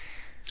 Look,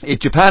 if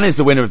Japan is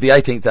the winner of the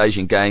 18th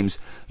Asian Games,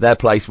 their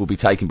place will be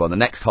taken by the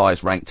next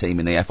highest ranked team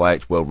in the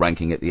FIH World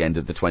Ranking at the end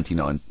of the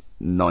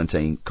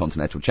 2019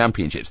 Continental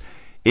Championships.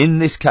 In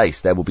this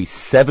case, there will be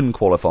 7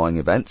 qualifying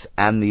events,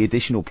 and the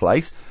additional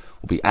place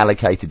will be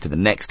allocated to the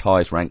next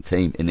highest ranked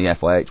team in the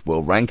FIH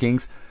World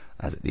Rankings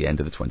as at the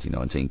end of the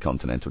 2019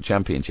 Continental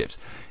Championships.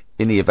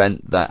 In the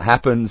event that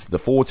happens, the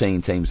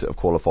 14 teams that have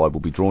qualified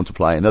will be drawn to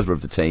play another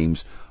of the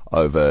teams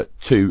over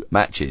 2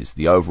 matches.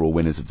 The overall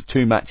winners of the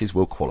 2 matches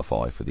will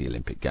qualify for the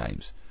Olympic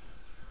Games.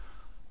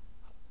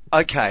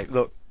 Okay,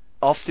 look,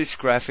 off this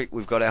graphic,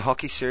 we've got our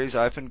Hockey Series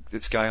Open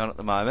that's going on at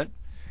the moment.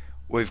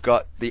 We've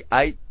got the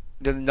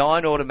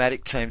 9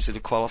 automatic teams that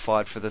have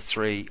qualified for the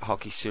 3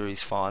 Hockey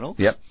Series finals.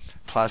 Yep.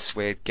 Plus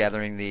we're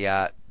gathering the...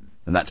 and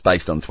that's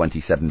based on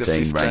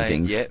 2017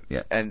 rankings.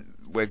 Yeah. And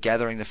we're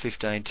gathering the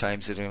 15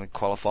 teams that are going to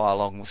qualify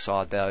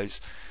alongside those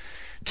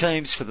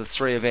teams for the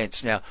 3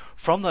 events. Now,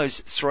 from those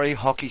 3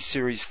 Hockey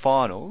Series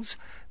finals,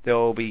 there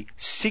will be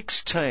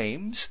 6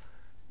 teams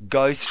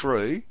go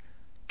through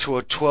to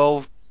a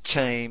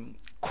 12-team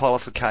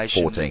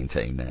qualification. 14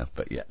 team now,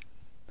 but yeah.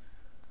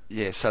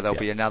 Yeah, so there'll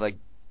be another...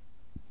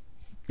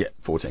 Yeah,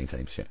 14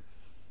 teams, yeah.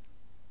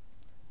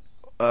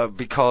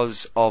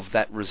 Because of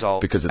that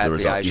result because of the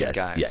result, the Asian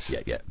Games.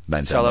 Yeah.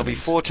 So there'll be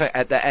 14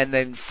 at that, and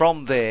then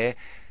from there,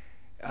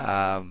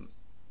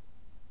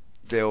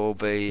 there will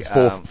be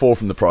 4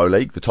 from the Pro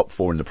League, the top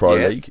 4 in the Pro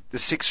League. The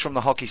 6 from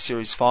the Hockey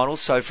Series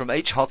finals. So from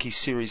each Hockey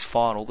Series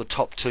final, the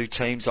top 2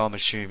 teams, I'm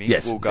assuming,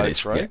 will go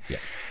through. Yeah.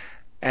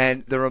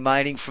 And the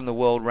remaining from the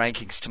world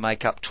rankings to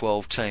make up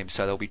 12 teams.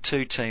 So there'll be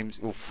 2 teams,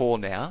 or 4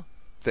 now,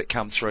 that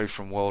come through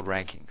from world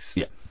rankings.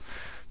 Yeah.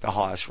 The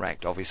highest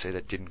ranked, obviously,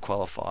 that didn't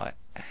qualify.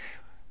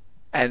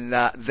 And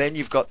then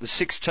you've got the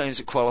 6 teams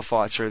that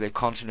qualify through their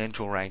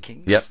continental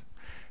rankings. Yep.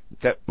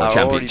 That are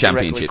already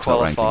directly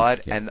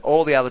qualified, rankings, and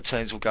all the other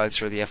teams will go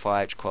through the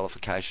FIH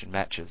qualification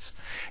matches.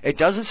 It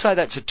doesn't say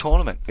that's a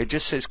tournament. It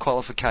just says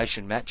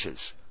qualification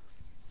matches.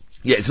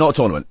 Yeah, it's not a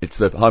tournament. It's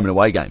the home and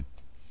away game.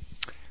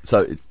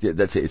 So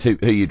that's it. It's who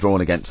you're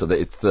drawn against. So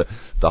that it's the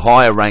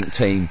higher ranked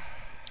team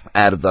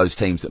out of those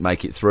teams that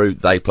make it through.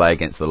 They play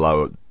against the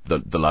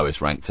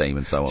lowest ranked team,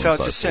 and so on. So and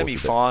it's a forth.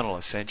 semi-final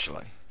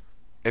essentially.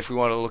 If we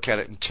want to look at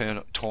it in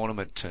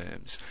tournament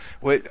terms,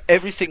 where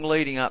everything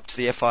leading up to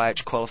the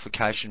FIH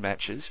qualification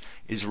matches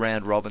is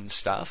round robin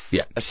stuff.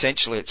 Yeah.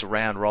 Essentially, it's a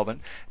round robin,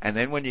 and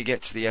then when you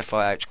get to the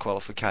FIH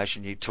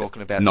qualification, you're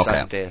talking about knockout.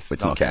 sudden death,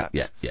 it's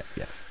knockouts. Yeah.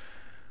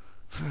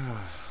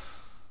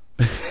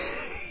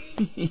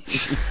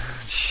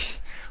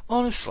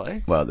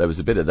 Honestly. Well, there was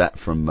a bit of that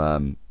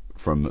from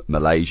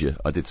Malaysia.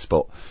 I did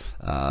spot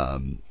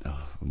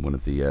one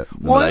of the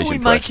Why Malaysian are we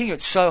press. making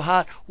it so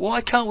hard?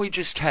 Why can't we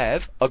just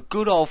have a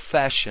good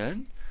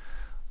old-fashioned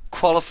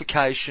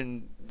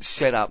qualification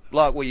setup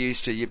like we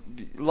used to,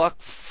 like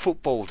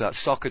football does,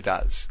 soccer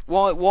does?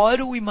 Why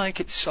do we make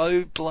it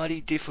so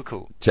bloody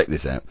difficult? Check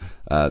this out.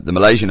 The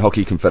Malaysian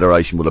Hockey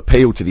Confederation will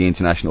appeal to the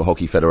International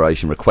Hockey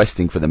Federation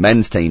requesting for the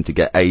men's team to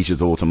get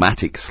Asia's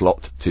automatic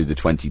slot to the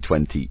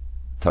 2020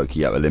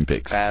 Tokyo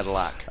Olympics. Bad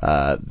luck.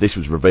 This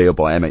was revealed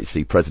by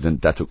MHC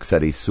President Datuk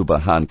Seri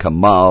Subhan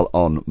Kamal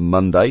on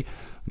Monday.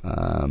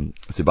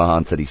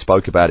 Subhan said he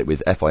spoke about it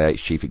with FIH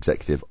Chief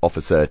Executive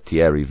Officer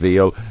Thierry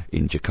Veal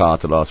in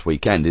Jakarta last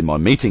weekend. In my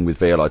meeting with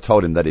Veal, I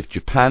told him that if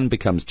Japan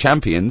becomes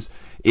champions,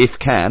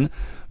 the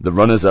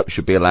runners-up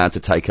should be allowed to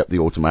take up the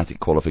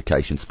automatic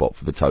qualification spot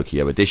for the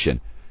Tokyo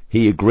edition.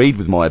 He agreed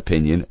with my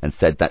opinion and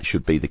said that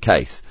should be the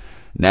case.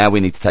 Now we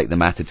need to take the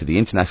matter to the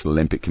International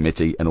Olympic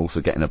Committee and also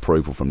get an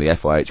approval from the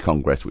FIH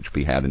Congress, which will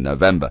be held in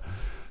November.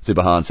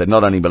 Subhan said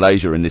not only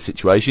Malaysia are in this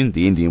situation,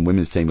 the Indian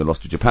women's team who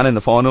lost to Japan in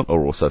the final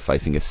are also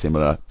facing a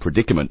similar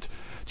predicament.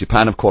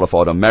 Japan have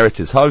qualified on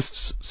merit as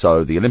hosts,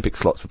 so the Olympic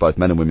slots for both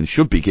men and women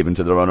should be given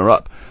to the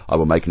runner-up. I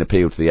will make an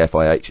appeal to the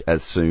FIH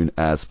as soon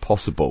as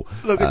possible.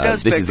 Look, it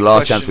does this beg is the the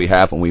last question. chance we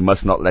have, and we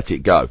must not let it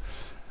go.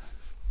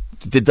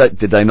 Did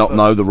they not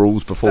know the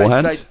rules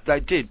beforehand? They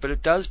did, but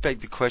it does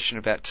beg the question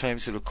about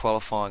teams that are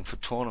qualifying for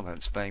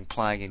tournaments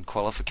playing in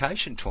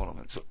qualification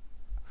tournaments.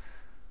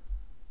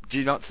 Do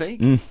you not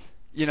think?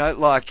 You know,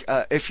 like,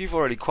 if you've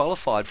already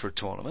qualified for a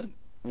tournament,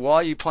 why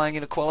are you playing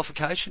in a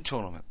qualification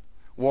tournament?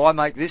 Why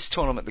make this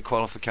tournament the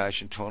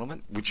qualification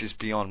tournament, which is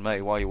beyond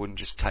me, why you wouldn't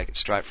just take it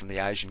straight from the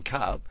Asian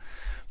Cup?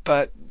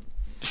 But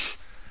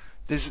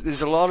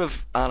there's a lot of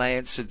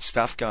unanswered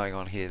stuff going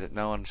on here that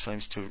no one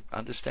seems to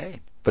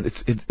understand. But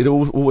it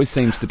always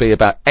seems to be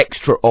about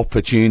extra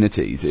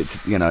opportunities.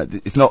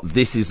 It's not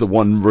this is the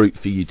one route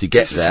for you to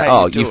get there.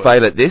 Oh, you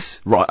fail at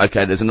this? Right,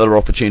 okay, there's another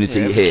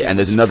opportunity here, and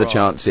there's another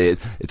chance here.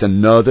 It's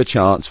another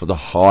chance for the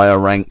higher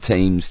ranked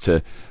teams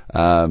to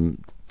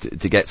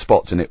get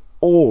spots, and it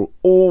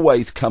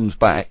always comes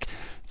back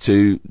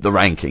to the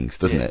rankings,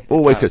 doesn't it?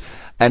 Always does.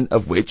 And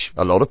of which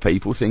a lot of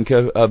people think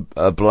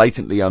are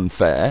blatantly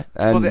unfair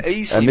and they're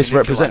easily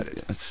misrepresented.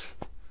 manipulated.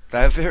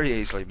 They're very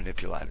easily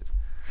manipulated.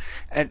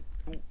 And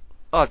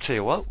I'll tell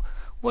you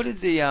what did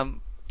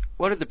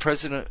the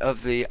president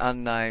of the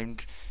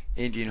unnamed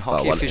Indian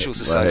Hockey Officials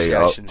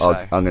Association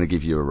say? I'm going to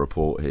give you a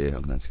report here.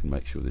 I'm going to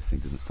make sure this thing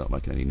doesn't start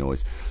making any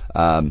noise.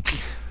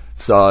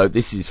 So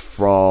this is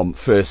from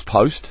First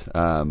Post,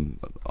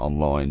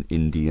 online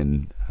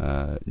Indian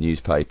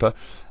newspaper.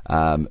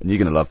 And you're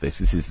going to love this.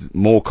 This is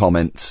more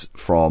comments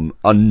from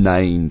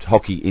unnamed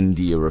Hockey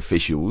India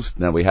officials.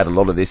 Now, we had a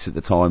lot of this at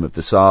the time of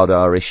the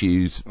Sardar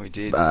issues. We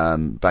did.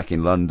 Back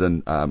in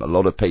London. A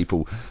lot of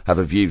people have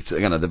a view.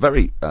 They're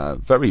very,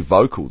 very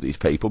vocal, these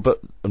people, but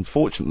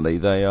unfortunately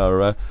they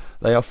are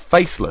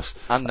faceless.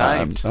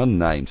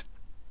 Unnamed.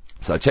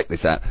 So check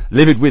this out.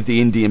 Livid with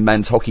the Indian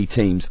men's hockey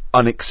team's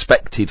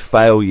unexpected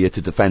failure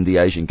to defend the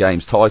Asian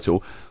Games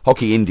title,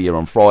 Hockey India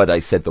on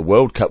Friday said the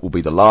World Cup will be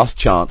the last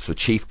chance for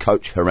Chief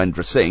Coach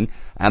Harendra Singh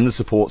and the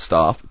support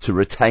staff to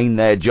retain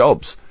their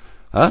jobs.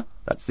 Huh?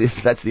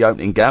 That's the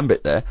opening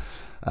gambit there.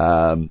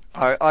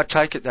 I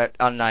take it that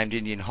unnamed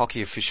Indian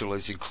hockey official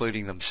is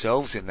including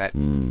themselves in that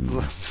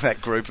that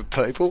group of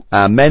people.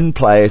 Our men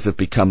players have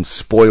become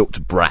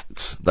spoilt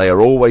brats. They are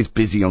always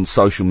busy on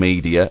social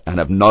media and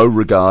have no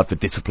regard for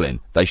discipline.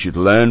 They should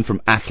learn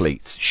from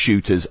athletes,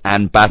 shooters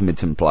and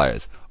badminton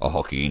players, a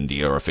Hockey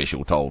India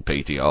official told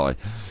PTI.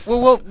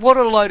 Well, what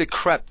a load of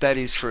crap that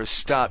is for a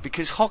start,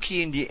 because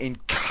Hockey India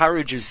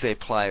encourages their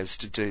players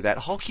to do that.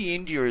 Hockey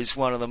India is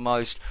one of the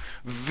most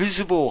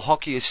visible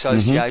hockey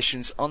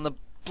associations on the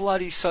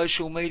bloody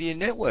social media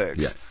networks.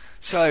 Yeah.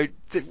 So,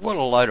 what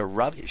a load of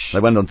rubbish. They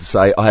went on to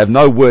say, I have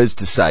no words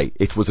to say.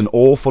 It was an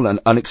awful and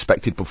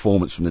unexpected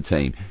performance from the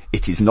team.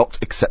 It is not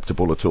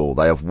acceptable at all.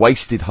 They have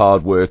wasted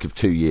hard work of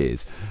 2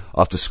 years.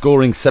 After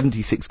scoring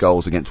 76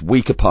 goals against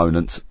weak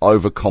opponents,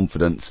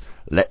 overconfidence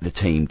let the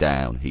team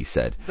down, he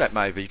said. That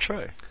may be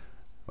true.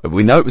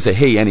 We know it was a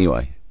he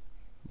anyway.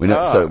 We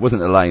know, so it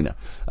wasn't Elena.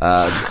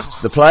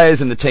 The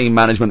players and the team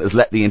management has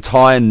let the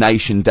entire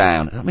nation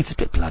down. I mean, it's a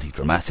bit bloody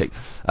dramatic.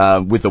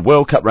 With the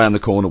World Cup round the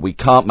corner, we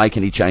can't make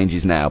any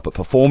changes now, but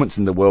performance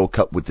in the World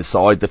Cup would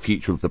decide the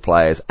future of the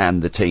players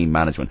and the team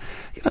management.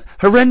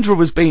 Harendra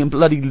was being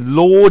bloody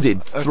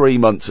lauded 3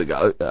 months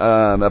ago,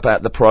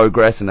 about the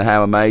progress and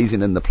how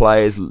amazing, and the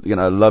players,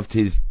 loved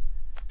his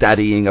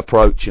daddying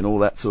approach and all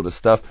that sort of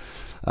stuff.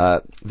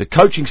 The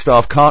coaching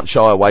staff can't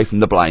shy away from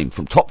the blame.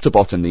 From top to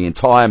bottom, the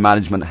entire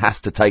management has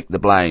to take the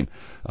blame.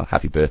 Oh,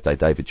 happy birthday,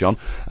 David John.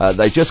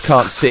 They just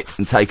can't sit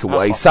and take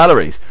away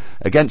salaries.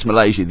 Against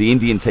Malaysia, the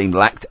Indian team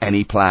lacked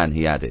any plan,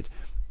 he added.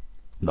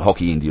 The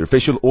Hockey India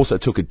official also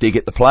took a dig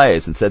at the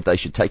players and said they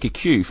should take a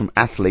cue from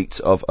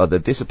athletes of other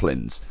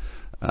disciplines.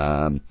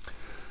 The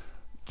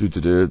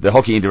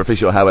Hockey India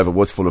official, however,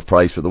 was full of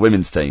praise for the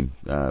women's team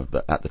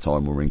that at the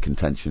time were in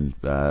contention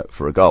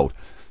for a gold.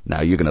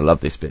 Now, you're going to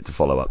love this bit to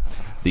follow up.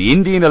 The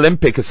Indian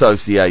Olympic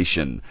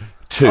Association,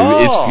 too,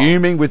 is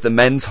fuming with the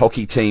men's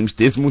hockey team's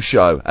dismal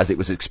show, as it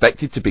was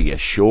expected to be a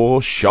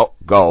sure shot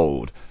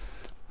gold.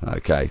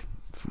 Okay,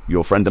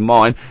 your friend of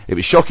mine, it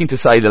was shocking to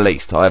say the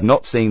least. I have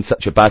not seen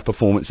such a bad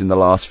performance in the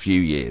last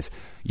few years.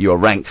 You are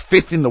ranked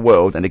 5th in the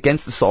world, and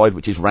against the side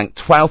which is ranked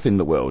 12th in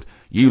the world,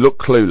 you look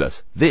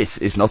clueless. This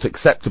is not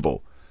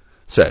acceptable,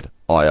 said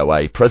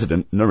IOA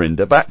President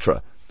Narinder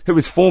Batra, who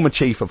is former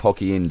Chief of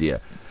Hockey India.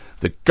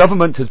 The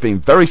government has been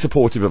very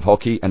supportive of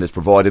hockey and has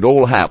provided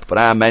all help, but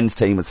our men's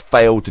team has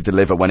failed to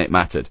deliver when it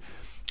mattered.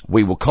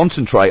 We will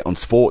concentrate on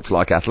sports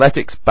like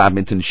athletics,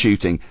 badminton,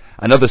 shooting,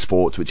 and other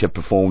sports which have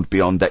performed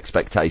beyond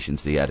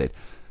expectations, he added.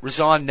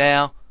 Resign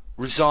now.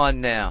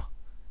 Resign now.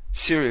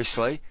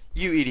 Seriously,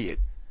 you idiot.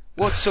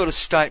 What sort of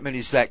statement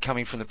is that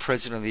coming from the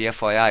president of the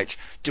FIH,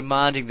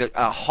 demanding that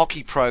a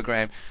hockey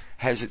program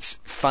has its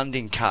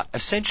funding cut?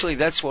 Essentially,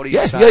 that's what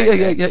he's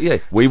saying. Yeah.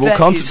 We will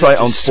concentrate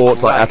on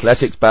sports like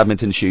athletics,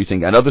 badminton,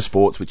 shooting, and other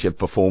sports which have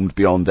performed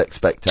beyond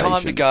expectations.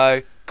 Time to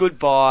go.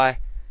 Goodbye.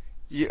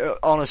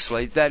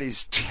 Honestly, that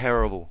is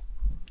terrible.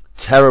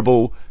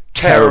 Terrible.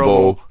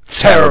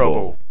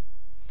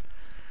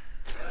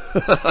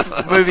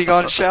 Moving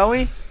on, shall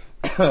we?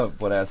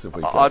 What else have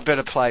we got? I'd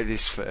better play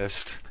this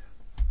first.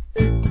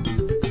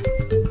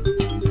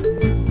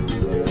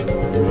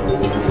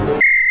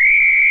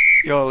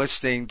 You're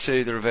listening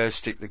to the Reverse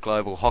Stick, the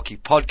Global Hockey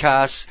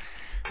Podcast.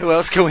 Who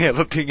else can we have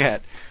a ping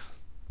at?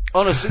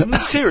 Honestly,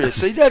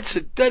 seriously,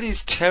 that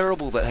is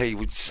terrible that he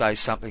would say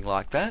something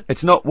like that.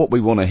 It's not what we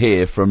want to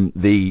hear from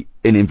the,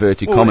 in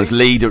inverted commas,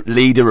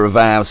 leader of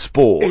our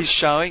sport. He's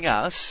showing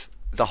us,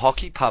 the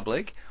hockey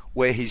public,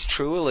 where his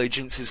true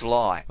allegiances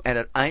lie, and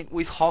it ain't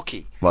with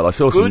hockey. Well, I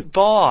saw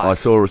Goodbye. I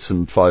saw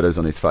some photos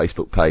on his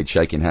Facebook page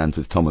shaking hands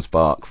with Thomas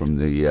Bark from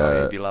the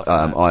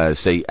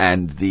IOC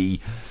and the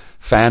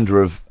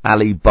founder of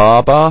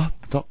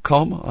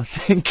Alibaba.com, I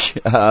think.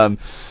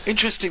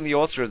 Interesting, the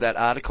author of that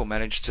article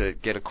managed to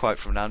get a quote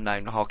from an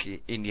unnamed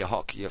India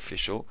hockey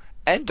official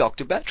and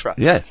Dr. Batra.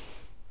 Yeah.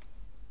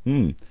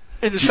 In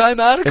the same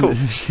article.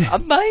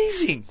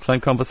 Amazing. Same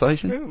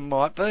conversation? It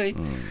might be.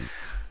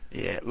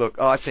 Yeah, look,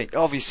 I think,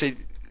 obviously,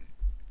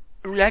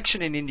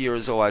 reaction in India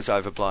is always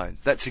overblown.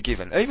 That's a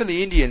given. Even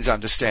the Indians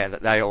understand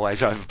that they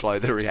always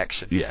overblow the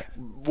reaction. Yeah.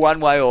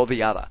 One way or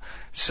the other.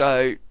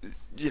 So,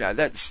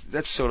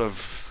 that's sort of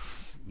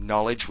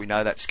knowledge. We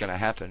know that's going to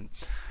happen.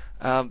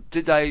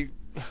 Did they...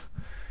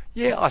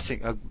 Yeah, I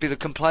think a bit of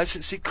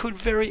complacency could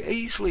very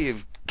easily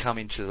have come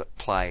into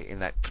play in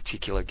that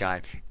particular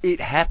game. It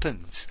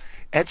happens.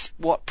 That's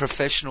what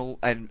professional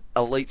and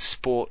elite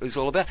sport is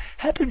all about.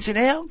 Happens in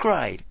our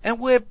grade, and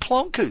we're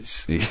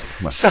plonkers. Yeah,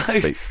 well, so,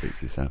 speak for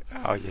yourself.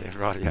 Oh yeah,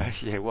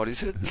 right. Yeah, what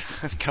is it?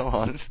 Come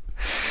on.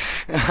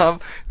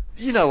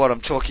 You know what I'm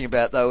talking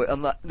about, though,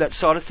 on that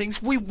side of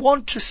things. We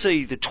want to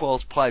see the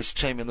 12th place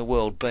team in the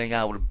world being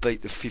able to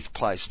beat the 5th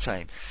place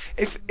team.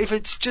 If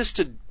it's just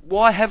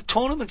why have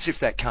tournaments if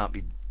that can't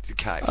be the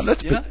case?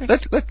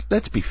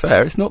 Let's be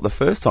fair. It's not the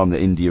first time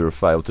that India have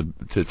failed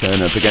to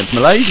turn up against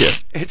Malaysia.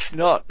 It's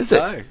not. Is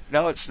it?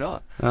 No, it's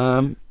not.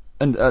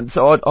 And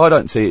so I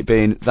don't see it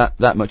being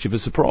that much of a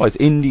surprise.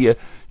 India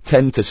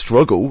tend to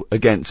struggle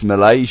against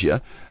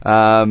Malaysia.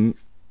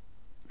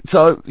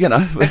 So,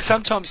 And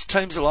sometimes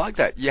teams are like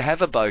that. You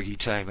have a bogey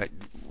team.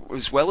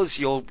 As well as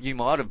you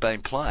might have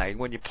been playing,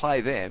 when you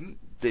play them,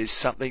 there's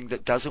something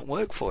that doesn't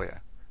work for you.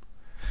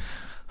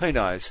 Who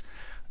knows?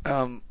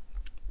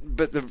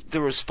 But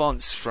the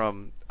response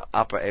from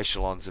upper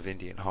echelons of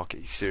Indian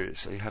hockey,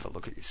 seriously, have a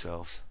look at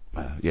yourselves.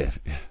 Yeah.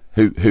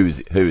 Who is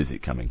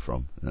it coming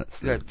from? That's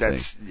thing.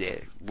 Yeah.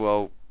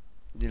 Well,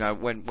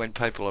 when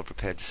people are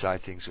prepared to say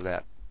things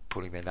without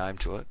putting their name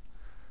to it.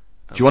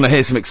 Do you want to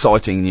hear some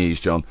exciting news,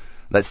 John?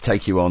 Let's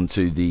take you on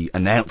to the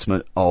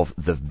announcement of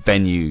the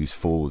venues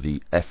for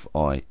the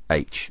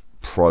FIH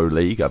Pro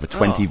League. Over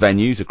 20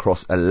 venues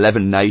across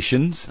 11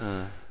 nations.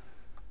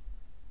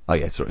 Oh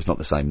yeah, sorry, it's not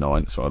the same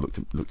 9. Sorry, I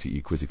looked at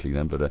you quizzically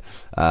then, but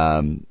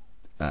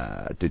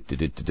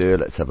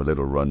let's have a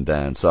little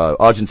rundown. So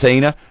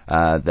Argentina,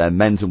 their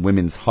men's and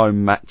women's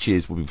home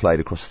matches will be played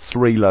across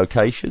 3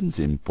 locations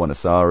in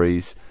Buenos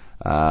Aires,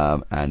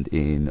 and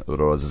in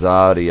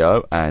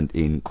Rosario and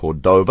in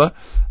Cordoba.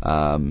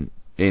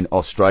 In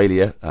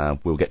Australia,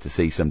 we'll get to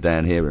see some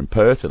down here in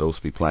Perth. They'll also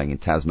be playing in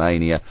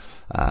Tasmania,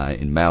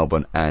 in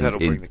Melbourne,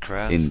 and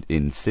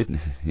in Sydney.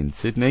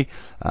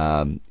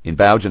 In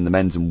Belgium, the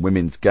men's and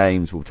women's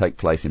games will take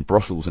place in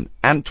Brussels and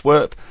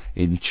Antwerp.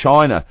 In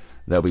China,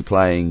 they'll be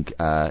playing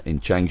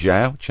in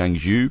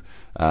Changzhou,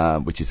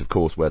 which is of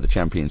course where the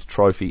Champions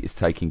Trophy is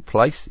taking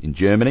place. In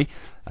Germany,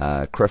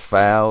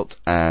 Krefeld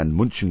and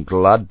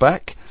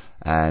Mönchengladbach,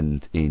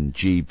 and in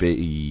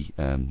GB,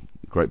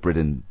 Great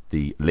Britain,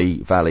 the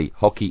Lee Valley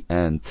Hockey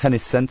and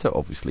Tennis Centre,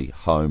 obviously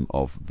home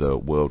of the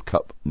World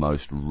Cup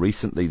most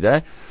recently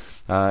there.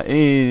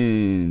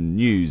 In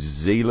New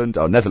Zealand,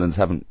 Netherlands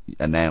haven't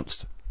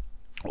announced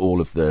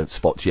all of the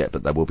spots yet,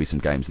 but there will be some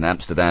games in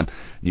Amsterdam.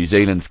 New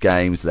Zealand's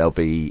games, they'll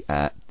be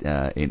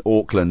in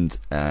Auckland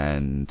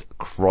and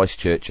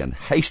Christchurch and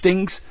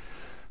Hastings.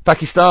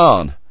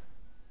 Pakistan.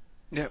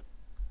 Yep.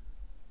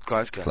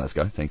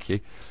 Glasgow, thank you.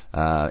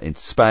 In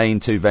Spain,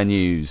 2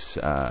 venues,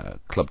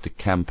 Club de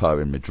Campo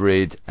in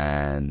Madrid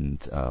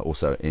and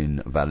also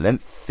in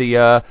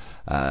Valencia.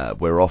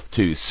 We're off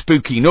to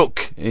Spooky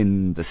Nook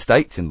in the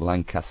States, in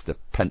Lancaster,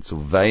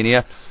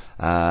 Pennsylvania.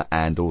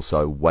 And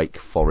also Wake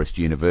Forest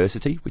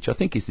University, which I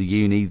think is the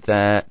uni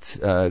that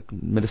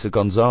Melissa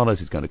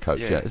Gonzalez is going to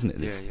coach at,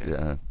 isn't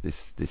it,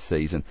 this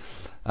season.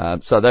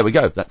 So there we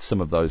go. That's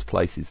some of those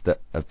places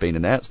that have been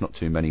announced, not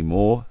too many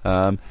more.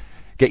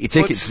 Get your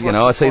tickets, what's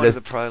I see there's...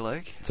 the Pro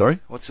League? Sorry?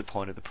 What's the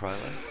point of the Pro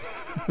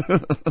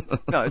League?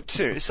 No,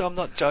 serious, I'm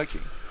not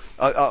joking.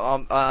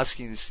 I'm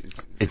asking this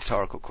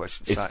rhetorical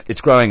question.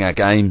 It's growing our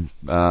game.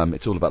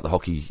 It's all about the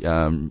hockey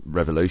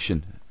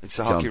revolution. It's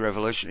the hockey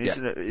revolution,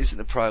 isn't it? Isn't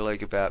the Pro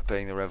League about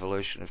being the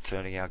revolution of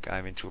turning our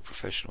game into a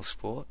professional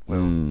sport?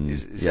 Well,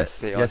 is that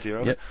the idea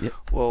of it? Yep.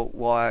 Well,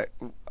 why?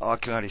 I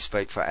can only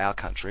speak for our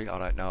country. I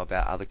don't know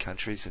about other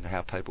countries and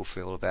how people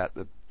feel about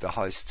the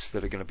hosts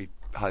that are going to be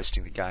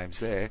hosting the games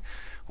there.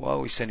 Why are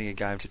we sending a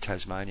game to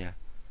Tasmania?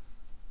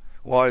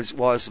 Why is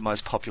the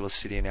most populous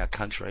city in our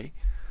country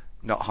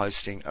not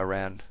hosting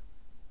around?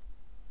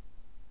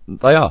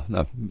 They are,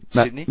 no.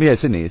 Sydney? Yeah,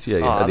 Sydney is,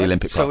 at the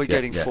Olympic Park. So we're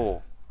getting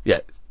 4. Yeah.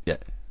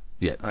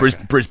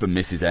 Okay. Brisbane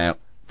misses out.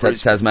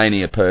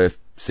 Tasmania, Perth,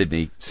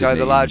 Sydney. So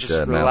the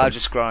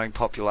largest growing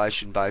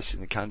population base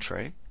in the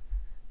country,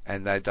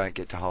 and they don't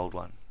get to hold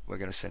one. We're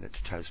going to send it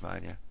to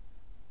Tasmania.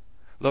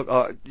 Look,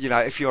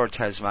 if you're a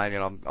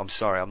Tasmanian, I'm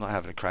sorry, I'm not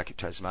having a crack at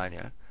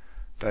Tasmania,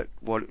 but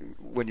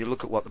when you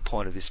look at what the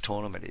point of this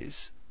tournament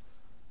is,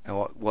 and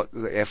what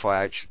the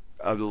FIH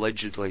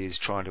allegedly is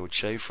trying to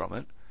achieve from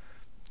it,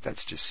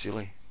 that's just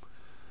silly.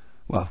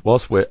 Well,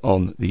 whilst we're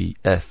on the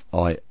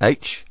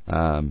FIH,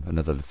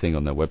 another thing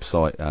on their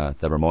website,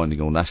 they're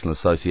reminding all national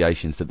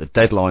associations that the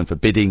deadline for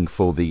bidding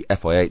for the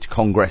FIH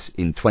Congress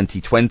in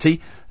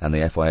 2020 and the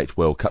FIH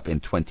World Cup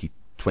in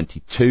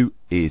 2022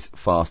 is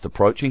fast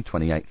approaching.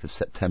 28th of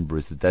September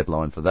is the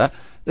deadline for that.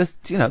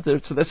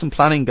 There's some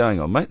planning going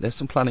on, mate. There's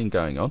some planning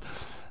going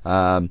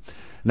on.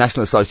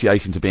 National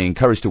associations are being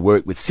encouraged to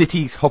work with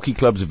cities, hockey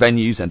clubs,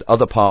 venues and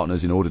other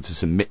partners in order to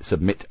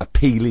submit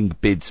appealing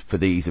bids for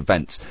these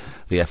events.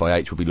 The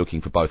FIH will be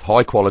looking for both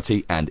high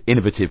quality and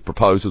innovative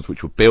proposals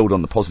which will build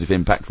on the positive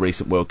impact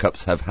recent World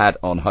Cups have had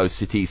on host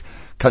cities,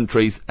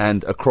 countries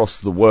and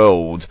across the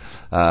world.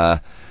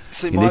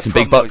 You need some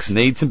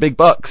big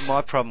bucks.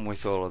 My problem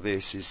with all of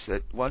this is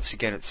that once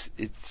again it's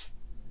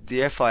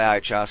the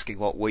FIH asking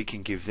what we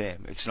can give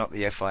them. It's not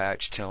the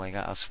FIH telling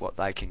us what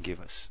they can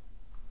give us.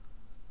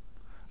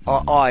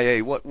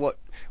 I.e.,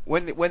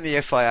 when the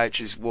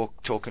FIH is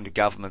talking to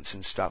governments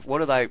and stuff,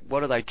 what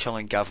are they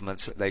telling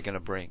governments that they're going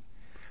to bring?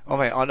 I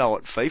mean, I know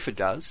what FIFA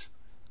does.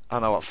 I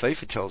know what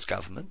FIFA tells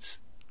governments,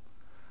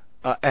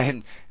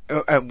 and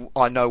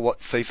I know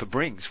what FIFA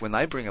brings when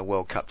they bring a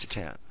World Cup to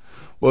town.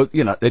 Well,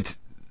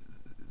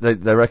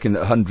 they reckon that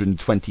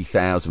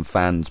 120,000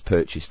 fans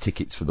purchased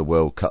tickets for the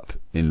World Cup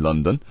in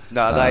London.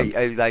 No, are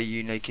they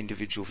unique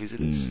individual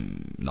visitors?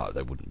 No,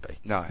 they wouldn't be.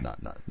 No.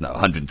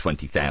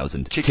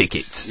 120,000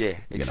 tickets. Yeah,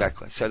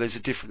 exactly. So there's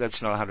a difference.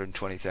 That's not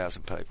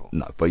 120,000 people.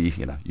 No, but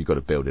you've got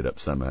to build it up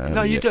somehow.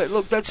 No, you do.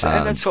 Look, that's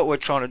what we're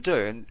trying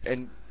to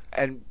do,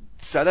 and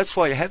so that's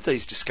why you have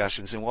these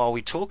discussions and why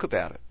we talk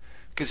about it.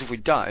 Because if we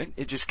don't,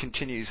 it just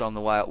continues on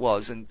the way it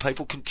was, and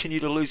people continue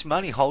to lose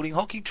money holding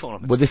hockey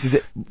tournaments. Well, this is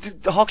it.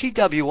 The Hockey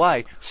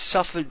WA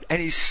suffered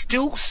and is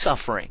still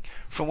suffering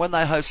from when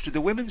they hosted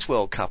the Women's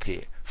World Cup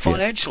here.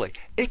 Financially,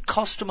 It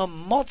cost them a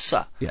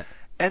mozza. Yeah.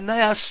 And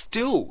they are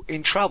still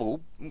in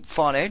trouble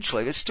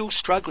financially. They're still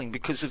struggling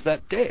because of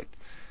that debt.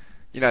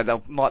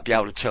 They might be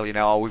able to tell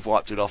we've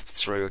wiped it off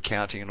through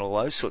accounting and all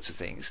those sorts of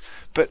things,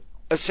 but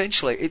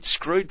essentially, it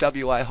screwed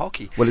WA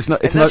hockey. Well,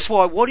 that's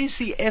why, what is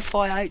the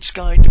FIH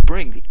going to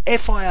bring? The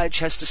FIH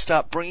has to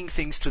start bringing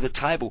things to the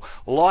table,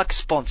 like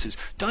sponsors.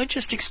 Don't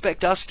just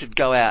expect us to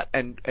go out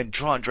and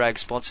try and drag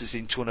sponsors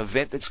into an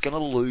event that's going to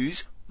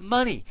lose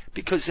money,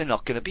 because they're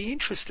not going to be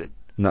interested.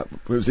 No,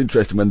 it was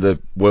interesting when the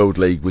World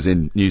League was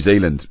in New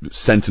Zealand.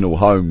 Sentinel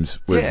Homes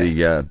were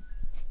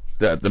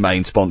the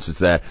main sponsors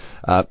there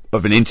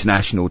of an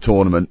international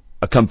tournament.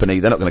 A company,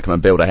 they're not going to come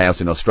and build a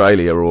house in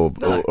Australia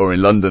or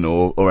in London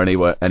or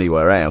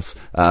anywhere else.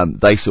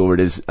 They saw it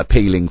as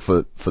appealing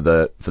for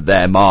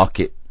their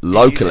market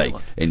locally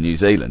in New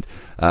Zealand.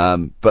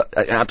 But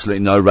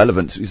absolutely no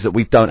relevance is that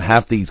we don't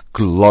have these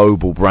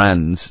global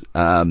brands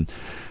talking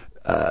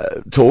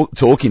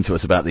to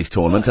us about these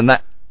tournaments, and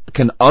that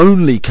can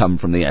only come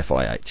from the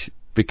FIH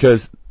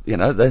because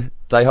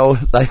they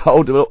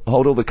hold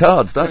all the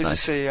cards, don't they?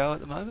 Who's the CEO at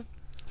the moment?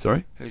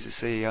 Sorry? Who's the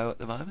CEO at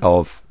the moment?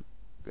 Of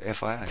the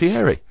FIH.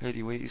 Thierry. Who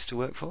do we used to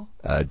work for?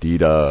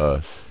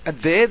 Adidas. And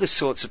they're the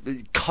sorts of...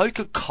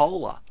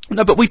 Coca-Cola.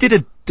 No, but we did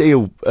a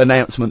deal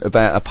announcement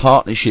about a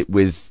partnership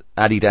with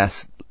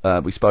Adidas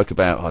we spoke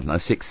about, I don't know,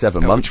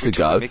 6-7 months which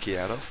we ago. took the mickey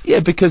out of. Yeah,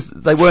 because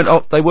they weren't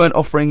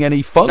offering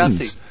any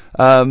funds.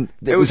 Nothing.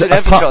 It was an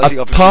advertising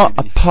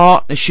opportunity. A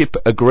partnership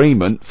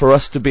agreement for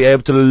us to be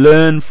able to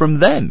learn from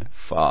them.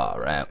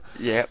 Far out.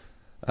 Yep.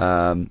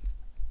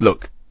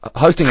 Look,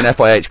 hosting an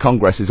FIH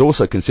Congress is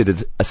also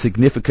considered a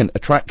significant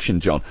attraction,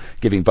 John,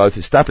 giving both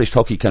established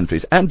hockey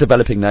countries and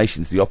developing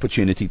nations the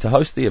opportunity to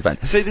host the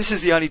event. See, this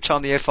is the only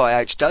time the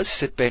FIH does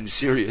spend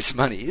serious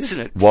money, isn't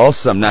it? While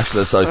some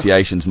national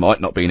associations might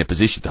not be in a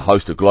position to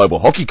host a global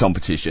hockey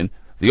competition,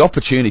 the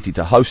opportunity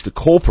to host a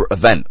corporate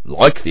event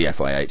like the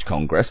FIH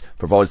Congress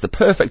provides the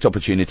perfect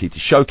opportunity to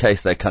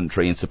showcase their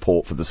country and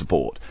support for the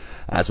sport,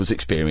 as was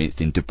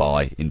experienced in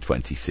Dubai in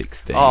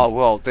 2016. Oh,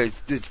 well, there's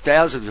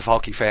thousands of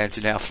hockey fans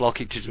are now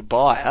flocking to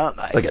Dubai, aren't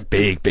they? They get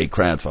big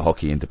crowds for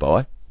hockey in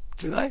Dubai.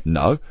 Do they?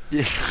 No.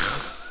 Yeah.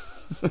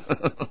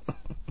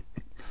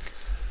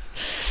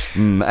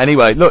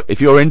 Anyway, look,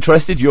 if you're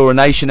interested, you're a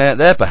nation out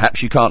there,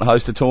 perhaps you can't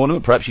host a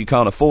tournament, perhaps you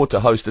can't afford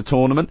to host a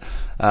tournament,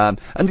 and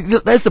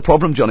look, there's the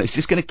problem, John, it's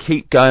just going to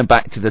keep going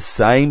back to the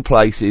same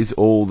places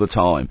all the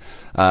time.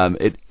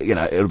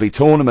 It'll be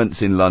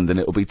tournaments in London,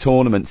 it'll be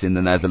tournaments in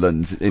the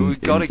Netherlands, in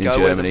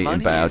Germany,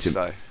 in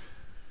Belgium.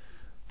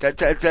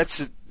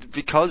 That's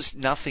because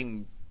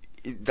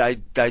they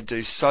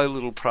do so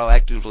little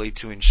proactively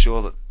to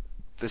ensure that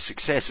the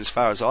success, as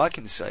far as I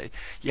can see,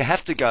 you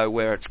have to go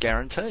where it's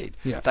guaranteed.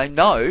 Yeah. They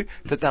know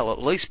that they'll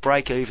at least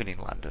break even in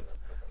London,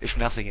 if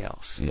nothing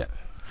else. Yeah.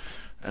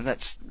 And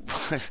that's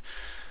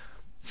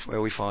where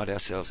we find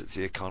ourselves. It's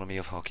the economy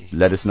of hockey.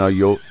 Let us know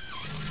your...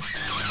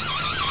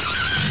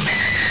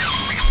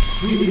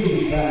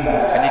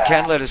 And you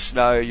can let us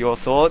know your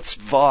thoughts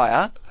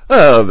via...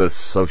 the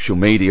social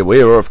media.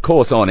 We are, of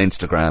course, on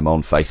Instagram,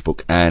 on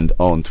Facebook, and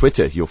on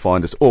Twitter. You'll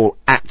find us all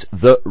at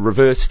The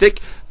Reverse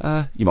Stick.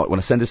 You might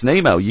want to send us an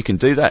email. You can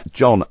do that,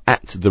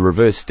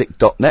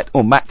 john@thereversestick.net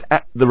or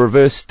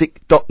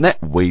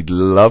matt@thereversestick.net. We'd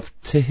love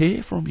to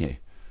hear from you.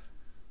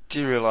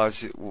 Do you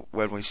realise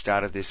when we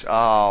started this,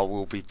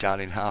 we'll be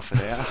done in half an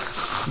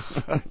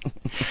hour?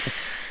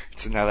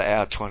 It's another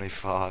hour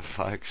 25,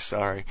 folks.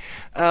 Sorry.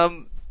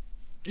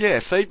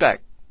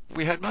 Feedback.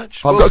 We had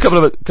much? I've got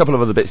a couple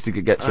of other bits to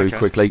get through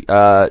quickly.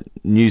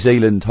 New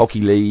Zealand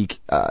Hockey League,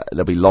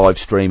 they'll be live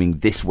streaming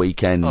this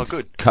weekend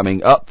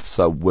coming up,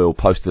 so we'll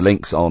post the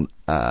links on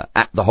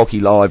at the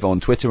Hockey Live on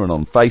Twitter and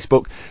on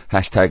Facebook,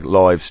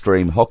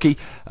 #livestreamhockey.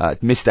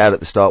 Missed out at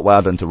the start,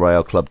 well done to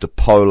Real Club de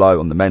Polo.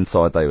 On the men's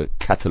side, they were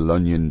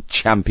Catalonian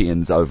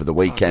champions over the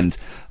weekend,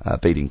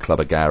 beating Club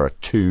Agara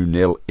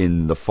 2-0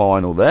 in the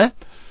final there.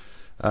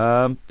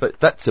 But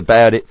that's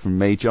about it from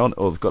me, John.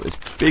 I've got this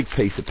big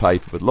piece of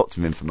paper with lots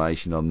of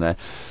information on there.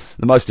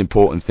 The most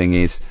important thing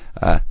is,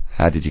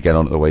 how did you get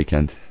on at the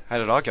weekend? How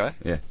did I go?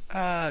 Yeah.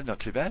 Not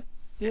too bad.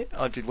 Yeah,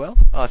 I did well.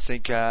 I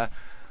think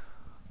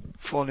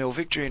 4-0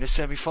 victory in a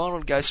semi-final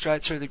and go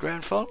straight through the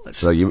grand final.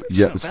 That's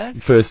not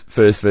bad. First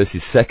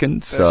versus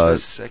second.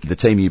 Versus second. The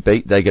team you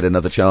beat, they get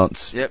another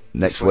chance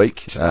next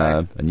week.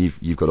 And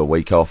you've got a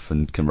week off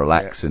and can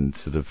relax and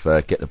sort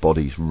of get the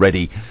bodies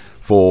ready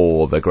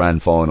for the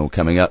grand final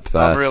coming up.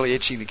 I'm really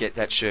itching to get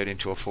that shirt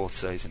into a fourth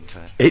season too.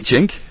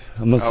 Itching?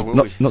 I'm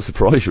not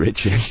surprised you're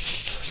itching.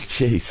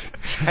 Jeez.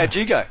 How'd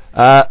you go?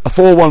 A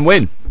 4-1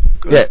 win.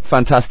 Good. Yeah,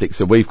 fantastic.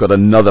 So we've got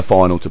another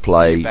final to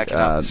play.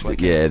 This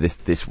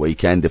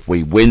weekend. If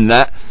we win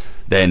that,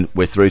 then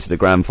we're through to the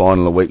grand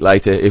final a week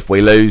later. If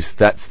we lose,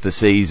 that's the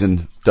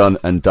season done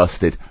and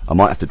dusted. I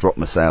might have to drop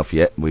myself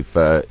yet.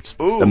 It's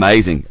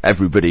amazing.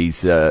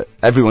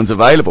 Everyone's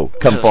available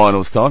come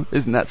finals time.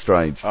 Isn't that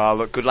strange? Oh,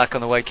 look, good luck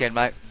on the weekend,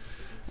 mate.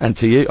 And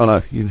to you, I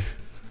know.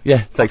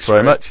 Thanks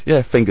very much.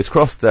 Yeah, fingers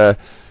crossed.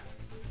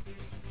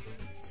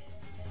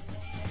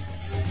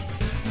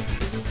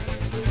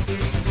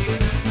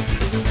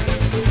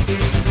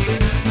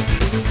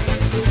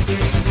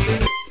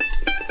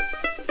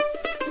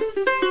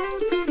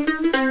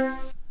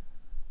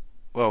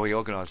 Well, we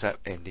organised that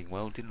ending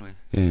well, didn't we?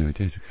 Yeah, we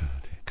did. A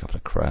couple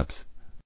of crabs.